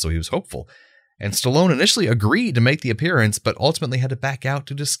friend, so he was hopeful. And Stallone initially agreed to make the appearance, but ultimately had to back out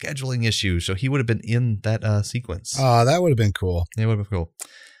due to scheduling issues, so he would have been in that sequence. Oh, that would have been cool. Yeah, it would have been cool.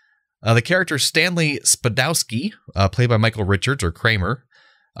 The character Stanley Spadowski, played by Michael Richards, or Kramer,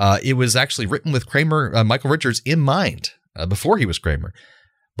 it was actually written with Michael Richards in mind before he was Kramer.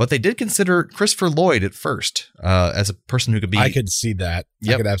 But they did consider Christopher Lloyd at first as a person who could be. I could see that.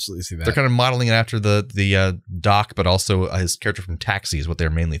 Yep. I could absolutely see that. They're kind of modeling it after the Doc, but also his character from Taxi is what they're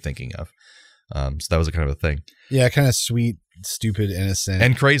mainly thinking of. So that was a kind of a thing. Yeah, kind of sweet, stupid, innocent.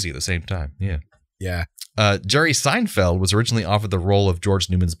 And crazy at the same time. Yeah. Yeah. Jerry Seinfeld was originally offered the role of George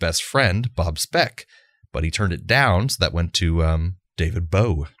Newman's best friend, Bob Speck, but he turned it down, so that went to David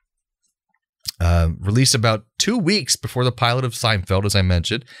Bowie. Released about 2 weeks before the pilot of Seinfeld, as I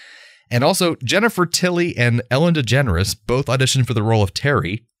mentioned. And also, Jennifer Tilly and Ellen DeGeneres both auditioned for the role of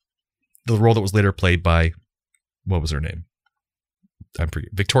Terry, the role that was later played by, what was her name?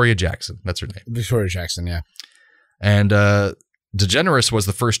 Victoria Jackson. That's her name. Victoria Jackson, yeah. And DeGeneres was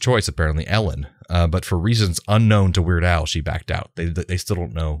the first choice, apparently, Ellen. But for reasons unknown to Weird Al, she backed out. They still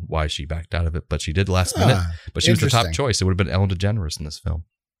don't know why she backed out of it, but she did last minute. But she was the top choice. It would have been Ellen DeGeneres in this film.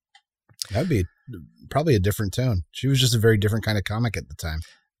 That'd be probably a different tone. She was just a very different kind of comic at the time.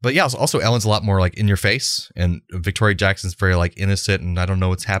 But yeah, also Ellen's a lot more like in your face, and Victoria Jackson's very like innocent and I don't know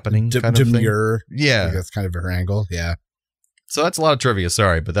what's happening. Demure. Yeah. Like that's kind of her angle. Yeah. So that's a lot of trivia.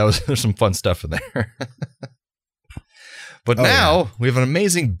 Sorry, but there's some fun stuff in there. But now we have an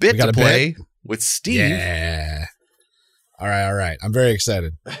amazing bit to play with Steve. Yeah. All right. I'm very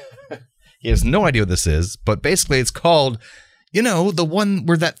excited. He has no idea what this is, but basically it's called, the one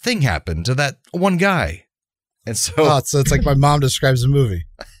where that thing happened to that one guy. And so, so it's like my mom describes a movie.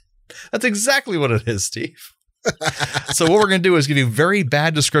 That's exactly what it is, Steve. So what we're going to do is give you very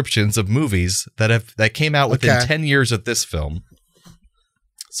bad descriptions of movies that came out within 10 years of this film.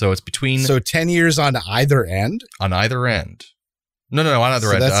 So it's between... So 10 years on either end? On either end. No, on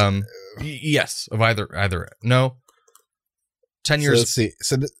either end. Yes, of either. No. 10 years. So let's see.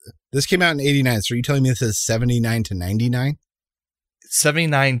 So this came out in 89. So are you telling me this is 79 to 99?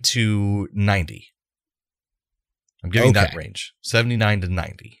 79 to 90. I'm giving that range. 79 to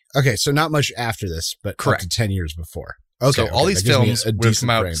 90. Okay, so not much after this, but correct. Up to 10 years before. Okay. So all these films would have come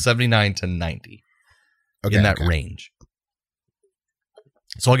out 79 to 90 in that range.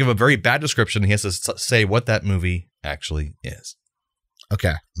 So I'll give a very bad description. He has to say what that movie actually is. Okay.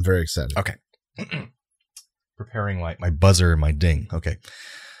 I'm very excited. Okay. Preparing my buzzer and my ding. Okay.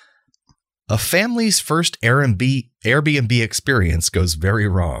 A family's first Airbnb experience goes very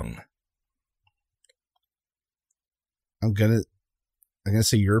wrong. I'm gonna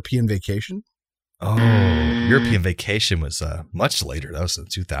say European Vacation. Oh, European Vacation was much later. That was in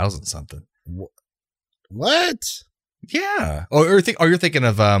 2000 something. What? Yeah. Oh, you're thinking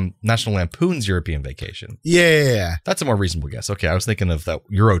of National Lampoon's European Vacation. Yeah. That's a more reasonable guess. Okay, I was thinking of that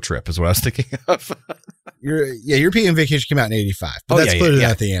Euro Trip is what I was thinking of. European Vacation came out in 85. But that's clearly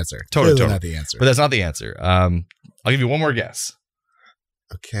not the answer. Totally not the answer. But that's not the answer. I'll give you one more guess.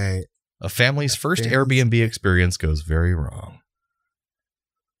 Okay. A family's first Airbnb experience goes very wrong.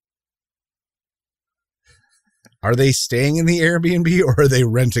 Are they staying in the Airbnb or are they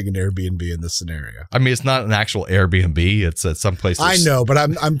renting an Airbnb in this scenario? I mean, it's not an actual Airbnb. It's at some place. I know, but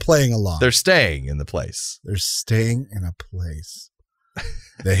I'm playing along. They're staying in the place. They're staying in a place.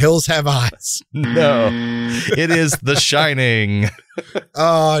 The hills have eyes. No, it is The Shining.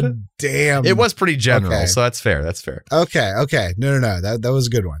 Oh, damn. It was pretty general, so that's fair. That's fair. Okay. No. That was a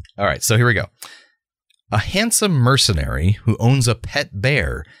good one. All right, so here we go. A handsome mercenary who owns a pet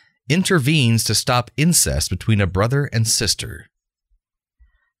bear intervenes to stop incest between a brother and sister.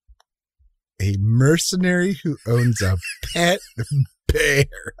 A mercenary who owns a pet bear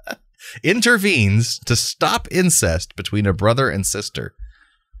intervenes to stop incest between a brother and sister.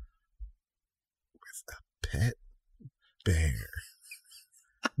 With a pet bear.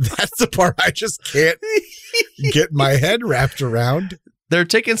 That's the part I just can't get my head wrapped around. They're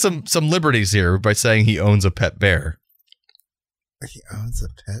taking some liberties here by saying he owns a pet bear. He owns a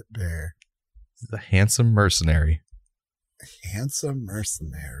pet bear. He's a handsome mercenary. A handsome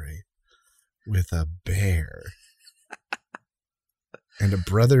mercenary with a bear. And a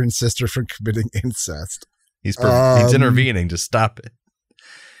brother and sister from committing incest. He's intervening to stop it.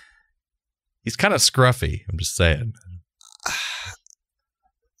 He's kind of scruffy. I'm just saying.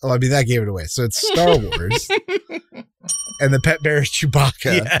 Oh, I mean, that gave it away. So it's Star Wars. And the pet bear is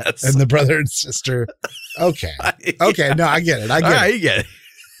Chewbacca. Yes. And the brother and sister. Okay. Okay. No, I get it. All right, you get it.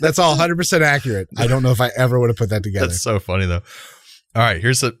 That's all 100% accurate. I don't know if I ever would have put that together. That's so funny, though. All right.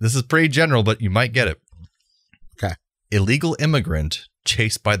 This is pretty general, but you might get it. Okay. Illegal immigrant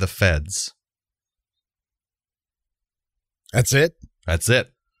chased by the feds. That's it? That's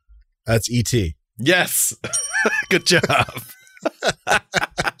it. That's E.T. Yes. Good job.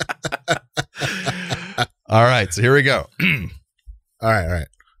 All right, so here we go. All right.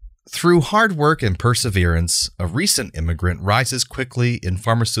 Through hard work and perseverance, a recent immigrant rises quickly in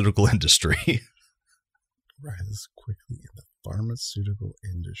pharmaceutical industry. Rises quickly in the pharmaceutical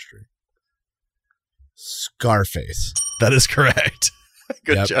industry. Scarface. That is correct.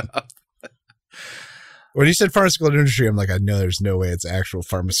 Good job. When you said pharmaceutical industry, I'm like, I know there's no way it's actual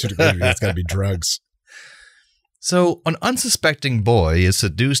pharmaceutical industry. It's got to be drugs. So, an unsuspecting boy is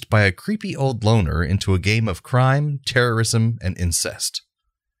seduced by a creepy old loner into a game of crime, terrorism, and incest.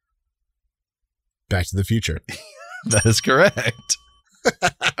 Back to the Future. That is correct.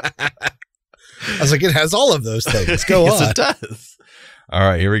 I was like, it has all of those things. Go yes, on. It does. All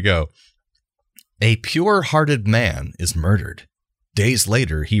right, here we go. A pure-hearted man is murdered. Days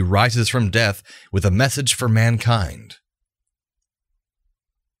later, he rises from death with a message for mankind.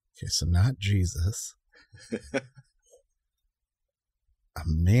 Okay, so not Jesus. A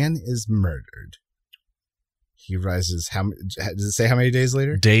man is murdered. He rises. Does it say how many days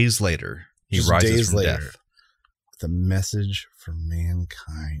later? Days later, he Just rises days from later, death. with a message for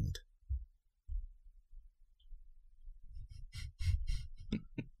mankind.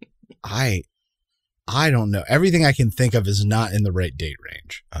 I don't know. Everything I can think of is not in the right date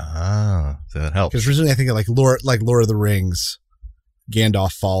range. Ah, so that helps. Because originally I think of like Lord of the Rings,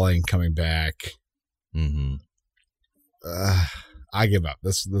 Gandalf falling, coming back. Mm-hmm. I give up.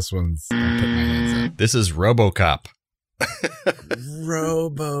 This one's. I'll put my hands up. This is RoboCop.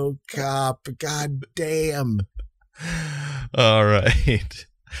 RoboCop. God damn. All right.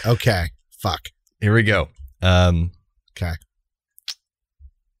 Okay. Fuck. Here we go. Okay.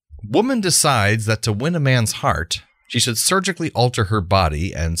 Woman decides that to win a man's heart, she should surgically alter her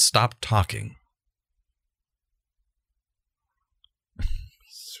body and stop talking.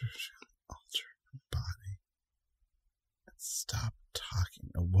 Surgically alter her body and stop talking.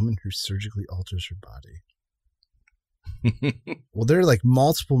 A woman who surgically alters her body. Well, there are like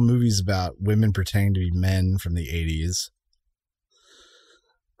multiple movies about women pretending to be men from the 80s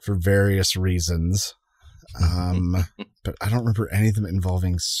for various reasons. But I don't remember any of them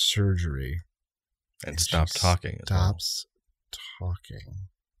involving surgery. And stop talking. Stops talking.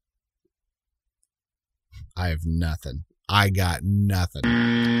 I have nothing. I got nothing.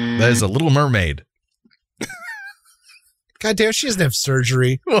 That is a Little Mermaid. God damn, she doesn't have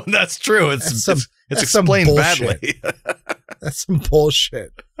surgery. Well, that's true. It's some explained bullshit. badly. That's some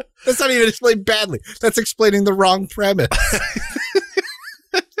bullshit. That's not even explained badly. That's explaining the wrong premise.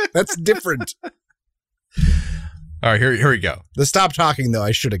 That's different. All right, here we go. The stop talking, though,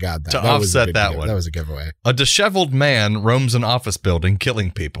 I should have got that. To That was a offset big that deal. one. That was a giveaway. A disheveled man roams an office building killing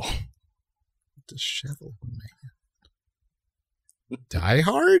people. Disheveled man. Die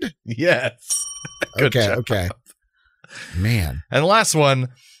Hard? Yes. Good job. Okay. Man. And the last one.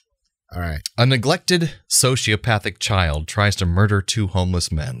 All right. A neglected sociopathic child tries to murder two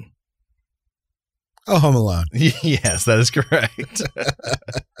homeless men. Oh, Home Alone. Yes, that is correct.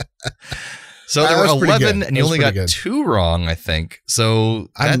 So there That were was pretty 11 good. and you That was only got pretty good. 2 wrong, I think. So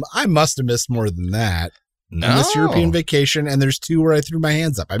I must have missed more than that. no. I missed European Vacation, and there's 2 where I threw my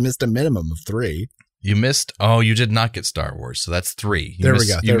hands up. I missed a minimum of 3. You missed. Oh, you did not get Star Wars. So that's 3. There we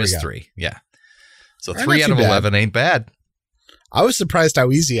go. You missed 3. Yeah. So Not 3 out too of bad. 11 ain't bad. I was surprised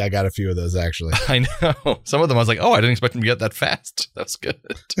how easy I got a few of those, actually. I know. Some of them I was like, oh, I didn't expect them to get that fast. That's good.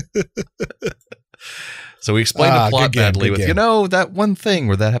 So we explained the plot good game, badly good with, game. that one thing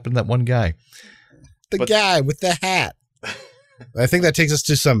where that happened to that one guy. The guy with the hat. I think that takes us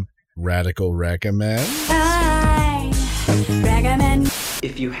to some radical recommend.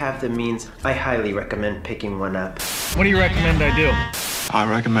 If you have the means, I highly recommend picking one up. What do you recommend I do? I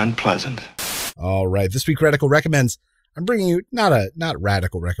recommend Pleasant. All right. This week, Radical Recommends. I'm bringing you not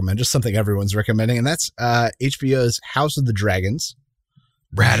radical recommend, just something everyone's recommending, and that's HBO's House of the Dragons.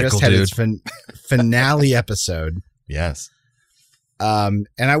 Radical, just had dude. its finale episode. Yes. And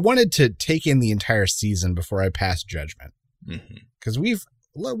I wanted to take in the entire season before I pass judgment, because we've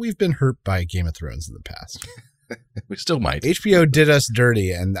been hurt by Game of Thrones in the past. We still might. HBO did us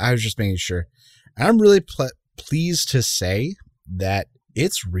dirty, and I was just making sure. And I'm really pleased to say that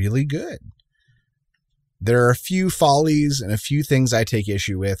it's really good. There are a few follies and a few things I take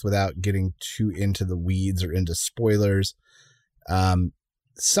issue with without getting too into the weeds or into spoilers.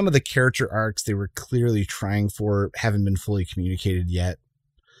 Some of the character arcs they were clearly trying for haven't been fully communicated yet.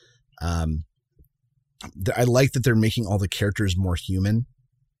 I like that they're making all the characters more human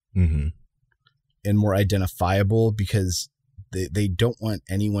and more identifiable, because they don't want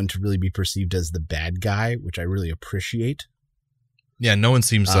anyone to really be perceived as the bad guy, which I really appreciate. Yeah, no one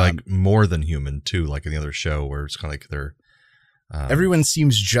seems like more than human too, like in the other show where it's kind of like they're everyone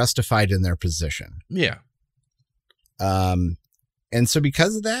seems justified in their position. Yeah. And so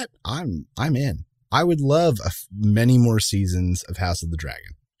because of that, I'm in. I would love many more seasons of House of the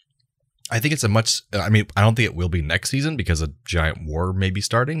Dragon. I think it's I don't think it will be next season because a giant war may be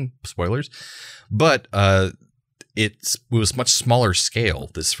starting. Spoilers. But it was much smaller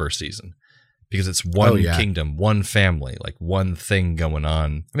scale this first season because it's one kingdom, one family, like one thing going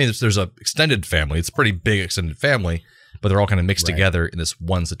on. I mean, there's a extended family. It's a pretty big extended family, but they're all kind of mixed together in this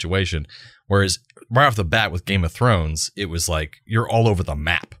one situation. Whereas right off the bat with Game of Thrones, it was like you're all over the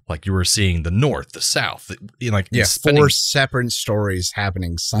map. Like you were seeing the North, the South, like 4 separate stories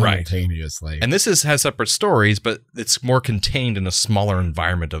happening simultaneously. Right. And this has separate stories, but it's more contained in a smaller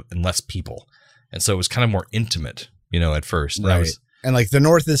environment and less people. And so it was kind of more intimate, at first. Right. And like the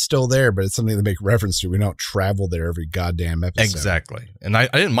North is still there, but it's something to make reference to. We don't travel there every goddamn episode. Exactly. And I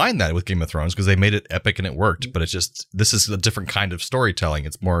didn't mind that with Game of Thrones because they made it epic and it worked. But it's just, this is a different kind of storytelling.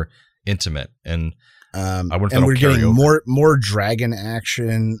 It's more intimate. And we're getting more dragon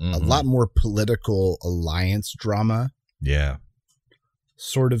action, a lot more political alliance drama. Yeah.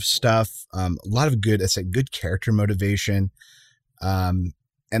 Sort of stuff. A lot of good character motivation.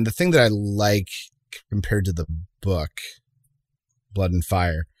 And the thing that I like compared to the book, Blood and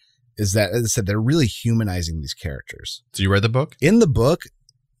Fire, is that, as I said, they're really humanizing these characters. So you read the book? In the book,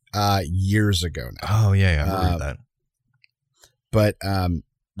 years ago now. Oh, yeah, I read that. But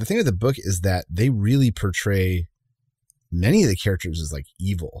the thing with the book is that they really portray many of the characters as like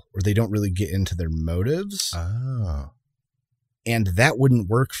evil, or they don't really get into their motives. Oh. And that wouldn't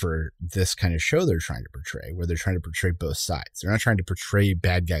work for this kind of show they're trying to portray, where they're trying to portray both sides. They're not trying to portray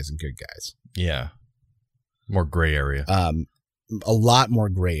bad guys and good guys. Yeah. More gray area. A lot more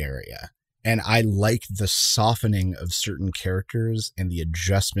gray area. And I like the softening of certain characters and the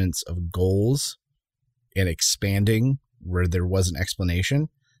adjustments of goals and expanding where there was an explanation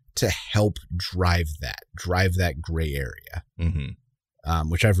to help drive that gray area.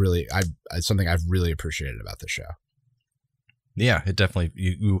 Which something I've really appreciated about the show. Yeah, it definitely,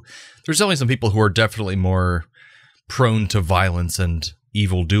 there's definitely some people who are definitely more prone to violence and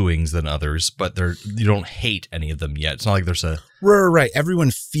evil doings than others, but you don't hate any of them yet. It's not like there's a... Right.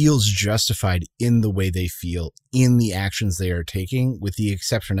 Everyone feels justified in the way they feel, in the actions they are taking, with the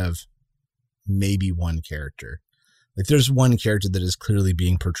exception of maybe one character. Like there's one character that is clearly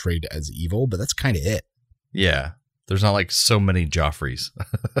being portrayed as evil, but that's kind of it. Yeah. There's not like so many Joffreys.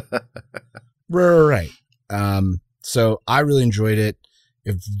 Right. So I really enjoyed it.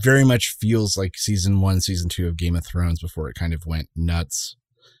 It very much feels like season 1, season 2 of Game of Thrones before it kind of went nuts.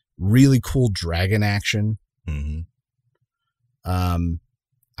 Really cool dragon action.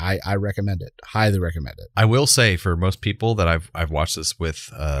 I recommend it. Highly recommend it. I will say for most people that I've watched this with,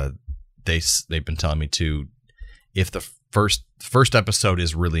 they've been telling me to, if the first episode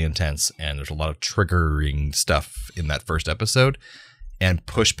is really intense and there's a lot of triggering stuff in that first episode, and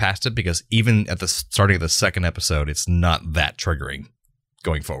push past it, because even at the starting of the second episode, it's not that triggering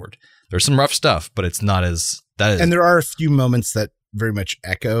going forward. There's some rough stuff, but it's not as that is. And there are a few moments that very much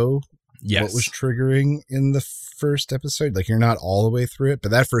echo yes. what was triggering in the first episode. Like you're not all the way through it, but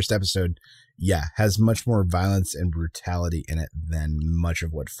that first episode, has much more violence and brutality in it than much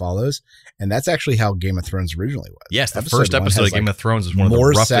of what follows. And that's actually how Game of Thrones originally was. Yes, the first episode of Game of Thrones is one of the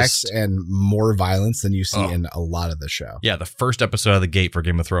roughest. More sex and more violence than you see in a lot of the show. Yeah, the first episode of the gate for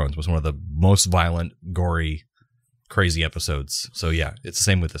Game of Thrones was one of the most violent, gory, crazy episodes. So yeah, it's the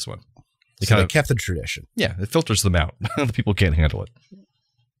same with this one. So they kept the tradition. Yeah, it filters them out. The people can't handle it.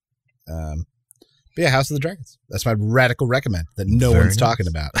 But yeah, House of the Dragons. That's my radical recommend that no one's talking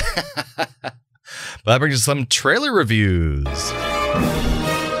about. Well, that brings us some trailer reviews.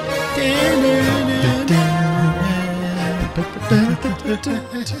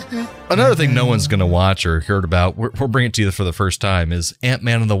 Another thing no one's going to watch or heard about, we're bringing it to you for the first time, is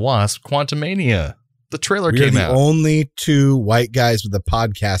Ant-Man and the Wasp: Quantumania. The trailer came out. We're the only 2 white guys with a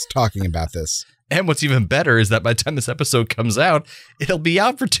podcast talking about this. And what's even better is that by the time this episode comes out, it'll be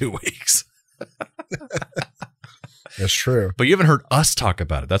out for 2 weeks. That's true. But you haven't heard us talk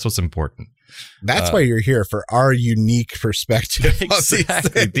about it. That's what's important. That's why you're here, for our unique perspective.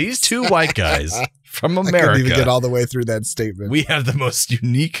 Exactly. These two white guys from America. I couldn't even get all the way through that statement. We have the most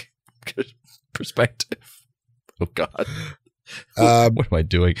unique perspective. Oh, God. What am I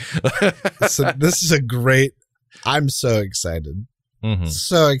doing? So this is a great... I'm so excited. Mm-hmm.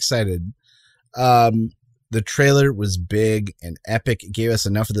 So excited. The trailer was big and epic. It gave us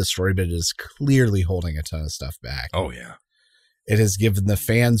enough of the story, but it is clearly holding a ton of stuff back. Oh, yeah. It has given the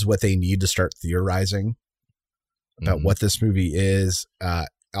fans what they need to start theorizing about what this movie is.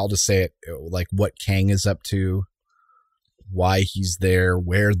 I'll just say it, like what Kang is up to, why he's there,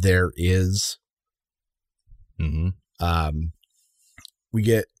 where there is. Mm-hmm. We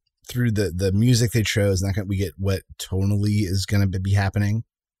get through the music they chose, and we get what tonally is going to be happening.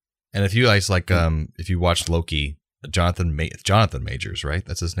 And if you guys if you watched Loki, Jonathan Majors, right?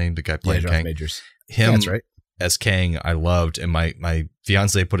 That's his name. The guy playing Kang. Majors. Him, that's right. As Kang, I loved, and my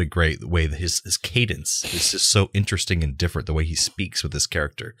fiance put it great. The way that his cadence is just so interesting and different. The way he speaks with this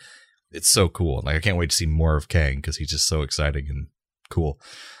character, it's so cool. Like I can't wait to see more of Kang because he's just so exciting and cool.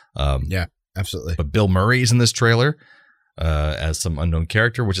 Yeah, absolutely. But Bill Murray's in this trailer as some unknown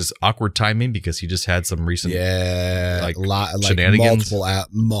character, which is awkward timing because he just had some recent shenanigans,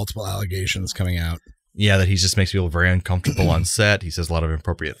 multiple allegations coming out. Yeah, that he just makes people very uncomfortable on set. He says a lot of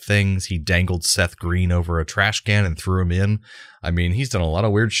inappropriate things. He dangled Seth Green over a trash can and threw him in. I mean, he's done a lot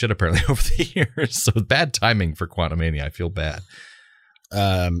of weird shit apparently over the years. So bad timing for Quantumania. I feel bad.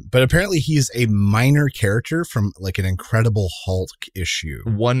 But apparently he's a minor character from like an Incredible Hulk issue.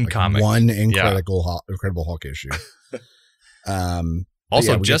 One comic. One Incredible Hulk issue.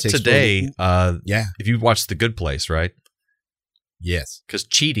 Also, just today, if you watched The Good Place, right? Yes. Because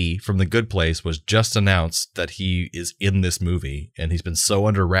Chidi from The Good Place was just announced that he is in this movie, and he's been so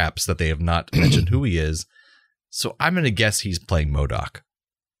under wraps that they have not mentioned who he is. So I'm going to guess he's playing MODOK,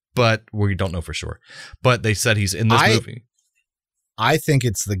 but we don't know for sure. But they said he's in this movie. I think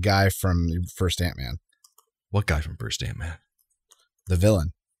it's the guy from First Ant-Man. What guy from First Ant-Man? The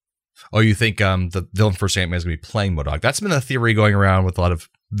villain. Oh, you think the villain First Ant-Man is going to be playing MODOK? That's been a theory going around with a lot of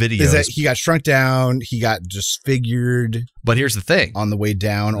videos. Is that he got shrunk down, he got disfigured. But here's the thing. On the way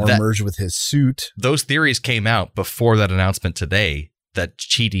down or merged with his suit. Those theories came out before that announcement today that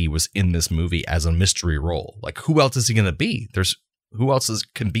Chidi was in this movie as a mystery role. Like, who else is he going to be? Who else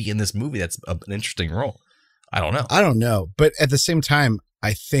can be in this movie that's an interesting role? I don't know. But at the same time,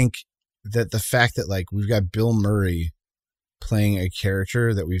 I think that the fact that like we've got Bill Murray playing a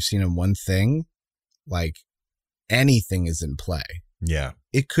character that we've seen in one thing, like anything is in play. Yeah.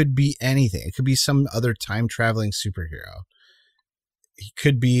 It could be anything. It could be some other time traveling superhero. He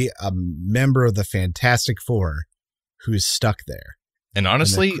could be a member of the Fantastic Four who's stuck there. And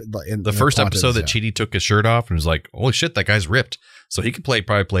honestly, the first episode that Chidi took his shirt off and was like, holy shit, that guy's ripped. So he could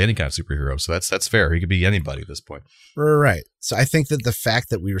probably play any kind of superhero. So that's fair. He could be anybody at this point. Right. So I think that the fact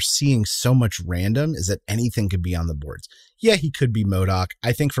that we were seeing so much random is that anything could be on the boards. Yeah, he could be MODOK.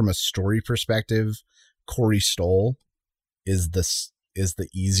 I think from a story perspective, Corey Stoll is the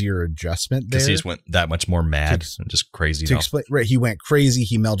easier adjustment there. Because he just went that much more mad and just crazy. To explain, right, he went crazy.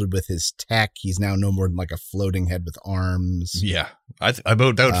 He melded with his tech. He's now no more than like a floating head with arms. Yeah, that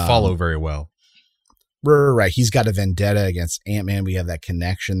would follow very well. Right, he's got a vendetta against Ant-Man. We have that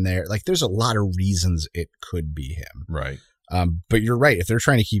connection there. Like, there's a lot of reasons it could be him. Right. But you're right. If they're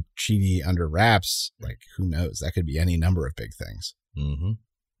trying to keep Chidi under wraps, like, who knows? That could be any number of big things. Mm-hmm.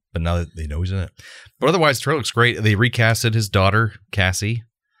 But now that they know he's in it. But otherwise, the trailer looks great. They recasted his daughter, Cassie,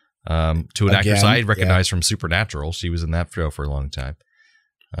 to an actress I recognized from Supernatural. She was in that show for a long time.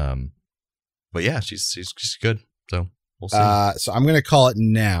 But yeah, she's good. So we'll see. So I'm going to call it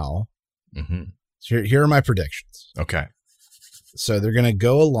now. Mm-hmm. So here are my predictions. Okay. So they're going to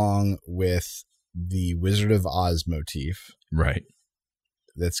go along with the Wizard of Oz motif. Right.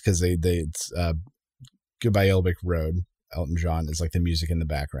 That's because it's Goodbye Yellow Road. Elton John is like the music in the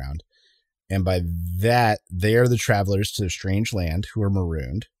background. And by that, they are the travelers to a strange land who are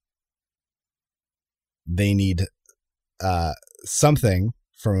marooned. They need something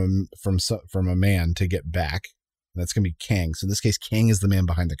from a man to get back. That's going to be Kang. So in this case, Kang is the man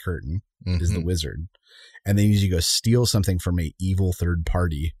behind the curtain, is the wizard. And they need to go steal something from an evil third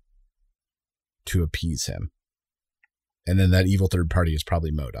party to appease him. And then that evil third party is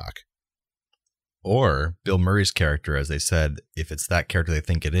probably MODOK. Or Bill Murray's character, as they said, if it's that character they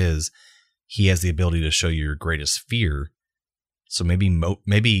think it is, he has the ability to show you your greatest fear. So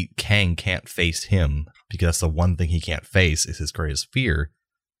maybe Kang can't face him because that's the one thing he can't face is his greatest fear.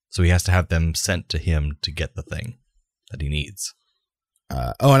 So he has to have them sent to him to get the thing that he needs.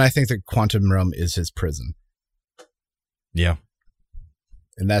 And I think the quantum realm is his prison. Yeah.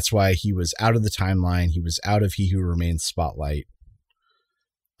 And that's why he was out of the timeline. He was out of He Who Remains spotlight.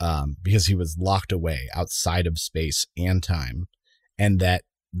 Because he was locked away outside of space and time. And that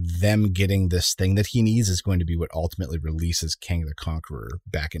them getting this thing that he needs is going to be what ultimately releases Kang the Conqueror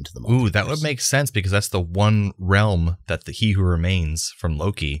back into the multiverse. Ooh, that would make sense because that's the one realm that the He Who Remains from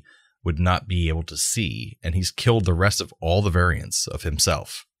Loki would not be able to see. And he's killed the rest of all the variants of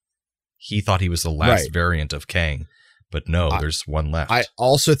himself. He thought he was the last variant of Kang, but no, there's one left. I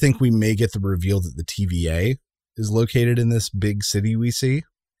also think we may get the reveal that the TVA is located in this big city we see.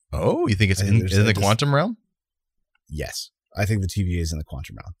 Oh, you think it's in the quantum realm? Yes. I think the TVA is in the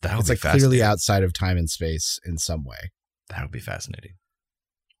quantum realm. It's like clearly outside of time and space in some way. That would be fascinating.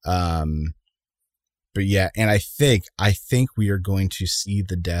 But yeah, and I think we are going to see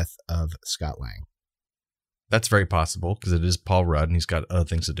the death of Scott Lang. That's very possible because it is Paul Rudd and he's got other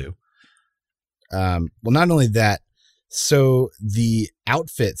things to do. Well, not only that, so the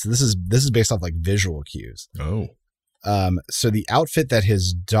outfits, this is based off like visual cues. Oh. So the outfit that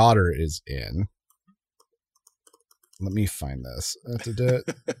his daughter is in, let me find this. I'm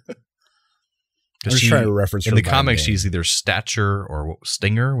just trying to reference in the comics. She's either Stature or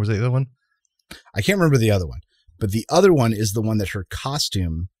Stinger. Was that the other one? I can't remember the other one, but the other one is the one that her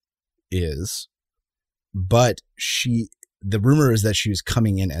costume is. But the rumor is that she was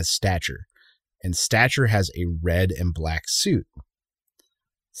coming in as Stature, and Stature has a red and black suit.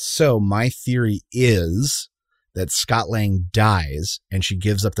 So my theory is that Scott Lang dies and she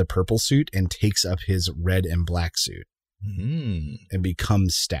gives up the purple suit and takes up his red and black suit and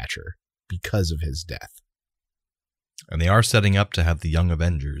becomes Stature because of his death. And they are setting up to have the Young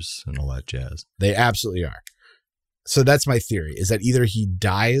Avengers and all that jazz. They absolutely are. So that's my theory, is that either he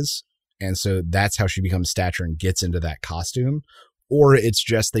dies and so that's how she becomes Stature and gets into that costume, or it's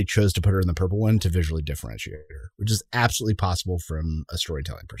just they chose to put her in the purple one to visually differentiate her, which is absolutely possible from a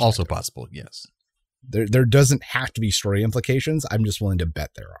storytelling perspective. Also possible, yes. There doesn't have to be story implications. I'm just willing to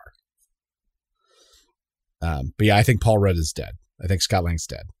bet there are. But yeah, I think Paul Rudd is dead. I think Scott Lang's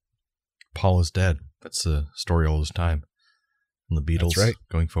dead. Paul is dead. That's the story all this time. And the Beatles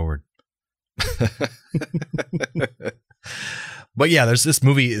going forward. But yeah, this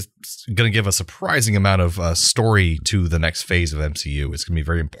movie is going to give a surprising amount of story to the next phase of MCU. It's going to be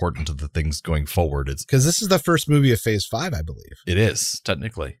very important to the things going forward. It's because this is the first movie of Phase 5, I believe. It is,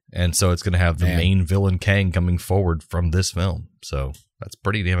 technically. And so it's going to have the main villain Kang coming forward from this film. So that's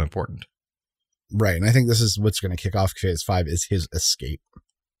pretty damn important. Right. And I think this is what's going to kick off Phase 5 is his escape.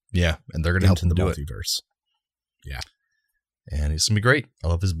 Yeah. And they're going to help him do it. Multiverse. Yeah. And it's going to be great. I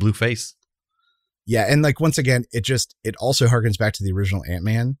love his blue face. Yeah, and like once again, it also harkens back to the original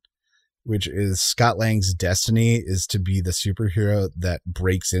Ant-Man, which is Scott Lang's destiny is to be the superhero that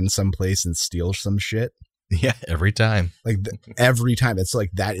breaks in someplace and steals some shit. Yeah, every time. Like every time. It's like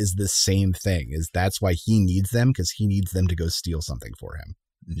that is the same thing. Is that's why he needs them, because he needs them to go steal something for him.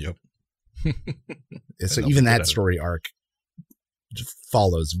 Yep. So even that story arc just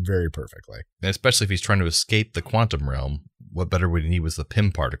follows very perfectly. And especially if he's trying to escape the quantum realm, what better would he need was the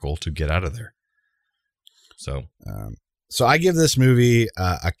Pym particle to get out of there? So I give this movie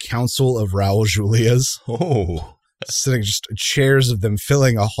a council of Raul Julias. Oh, sitting just chairs of them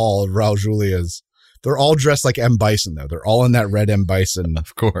filling a hall of Raul Julias. They're all dressed like M. Bison, though. They're all in that red M. Bison,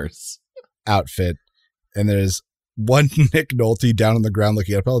 of course, outfit. And there's one Nick Nolte down on the ground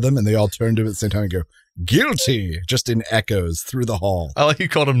looking up at them, and they all turn to him at the same time and go, "Guilty!" just in echoes through the hall. I like you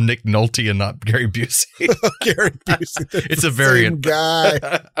called him Nick Nolte and not Gary Busey. Gary Busey. It's a variant guy.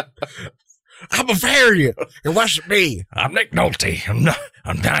 I'm a variant. It wasn't me. I'm Nick Nolte.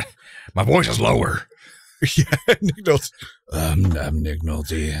 I'm not. My voice is lower. Yeah, Nick Nolte. I'm Nick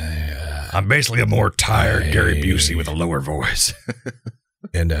Nolte. I'm basically a more tired Gary Busey with a lower voice.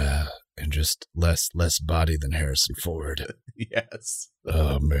 and just less body than Harrison Ford. Yes.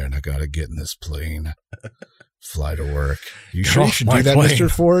 Oh man, I gotta get in this plane. Fly to work. You sure you should do that, Mr.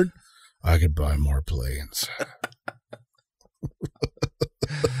 Ford? I could buy more planes.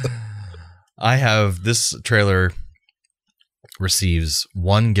 I have this trailer receives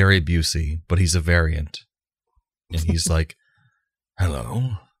one Gary Busey, but he's a variant. And he's like,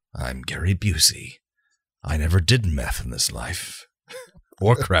 "Hello, I'm Gary Busey. I never did meth in this life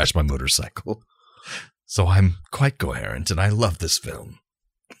or crash my motorcycle. So I'm quite coherent and I love this film.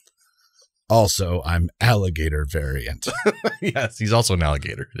 Also, I'm alligator variant." Yes, he's also an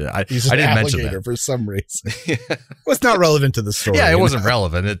alligator. I didn't mention that for some reason. Yeah. Well, it's not relevant to the story. Yeah, it wasn't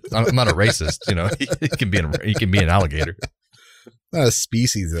relevant. I'm not a racist. He can be an alligator. Not a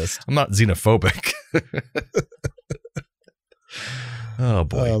speciesist. I'm not xenophobic. Oh,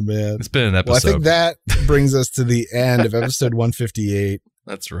 boy. Oh, man. It's been an episode. Well, I think that brings us to the end of episode 158.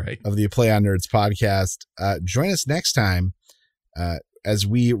 That's right. Of the Play on Nerds podcast. Join us next time as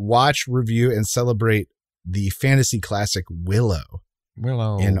we watch, review, and celebrate the fantasy classic Willow.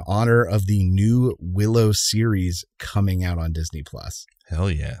 In honor of the new Willow series coming out on Disney Plus. Hell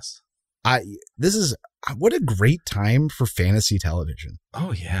yes. What a great time for fantasy television.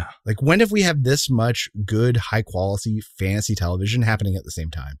 Oh yeah. Like, when have we had this much good, high quality fantasy television happening at the same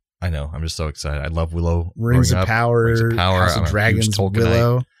time? I know. I'm just so excited. I love Willow. Rings of Power, House of Dragons,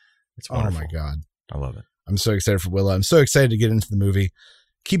 Willow. It's wonderful. Oh my God. I love it. I'm so excited for Willow. I'm so excited to get into the movie.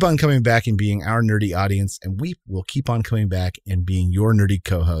 Keep on coming back and being our nerdy audience, and we will keep on coming back and being your nerdy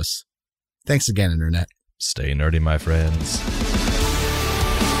co-hosts. Thanks again, Internet. Stay nerdy, my friends.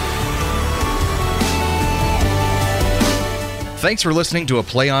 Thanks for listening to A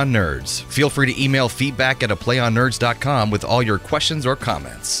Play on Nerds. Feel free to email feedback at aplayonnerds.com with all your questions or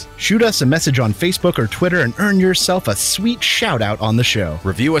comments. Shoot us a message on Facebook or Twitter and earn yourself a sweet shout out on the show.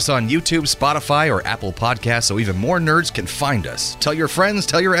 Review us on YouTube, Spotify, or Apple Podcasts so even more nerds can find us. Tell your friends,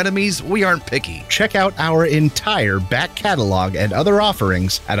 tell your enemies, we aren't picky. Check out our entire back catalog and other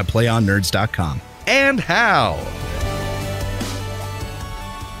offerings at aplayonnerds.com. And how?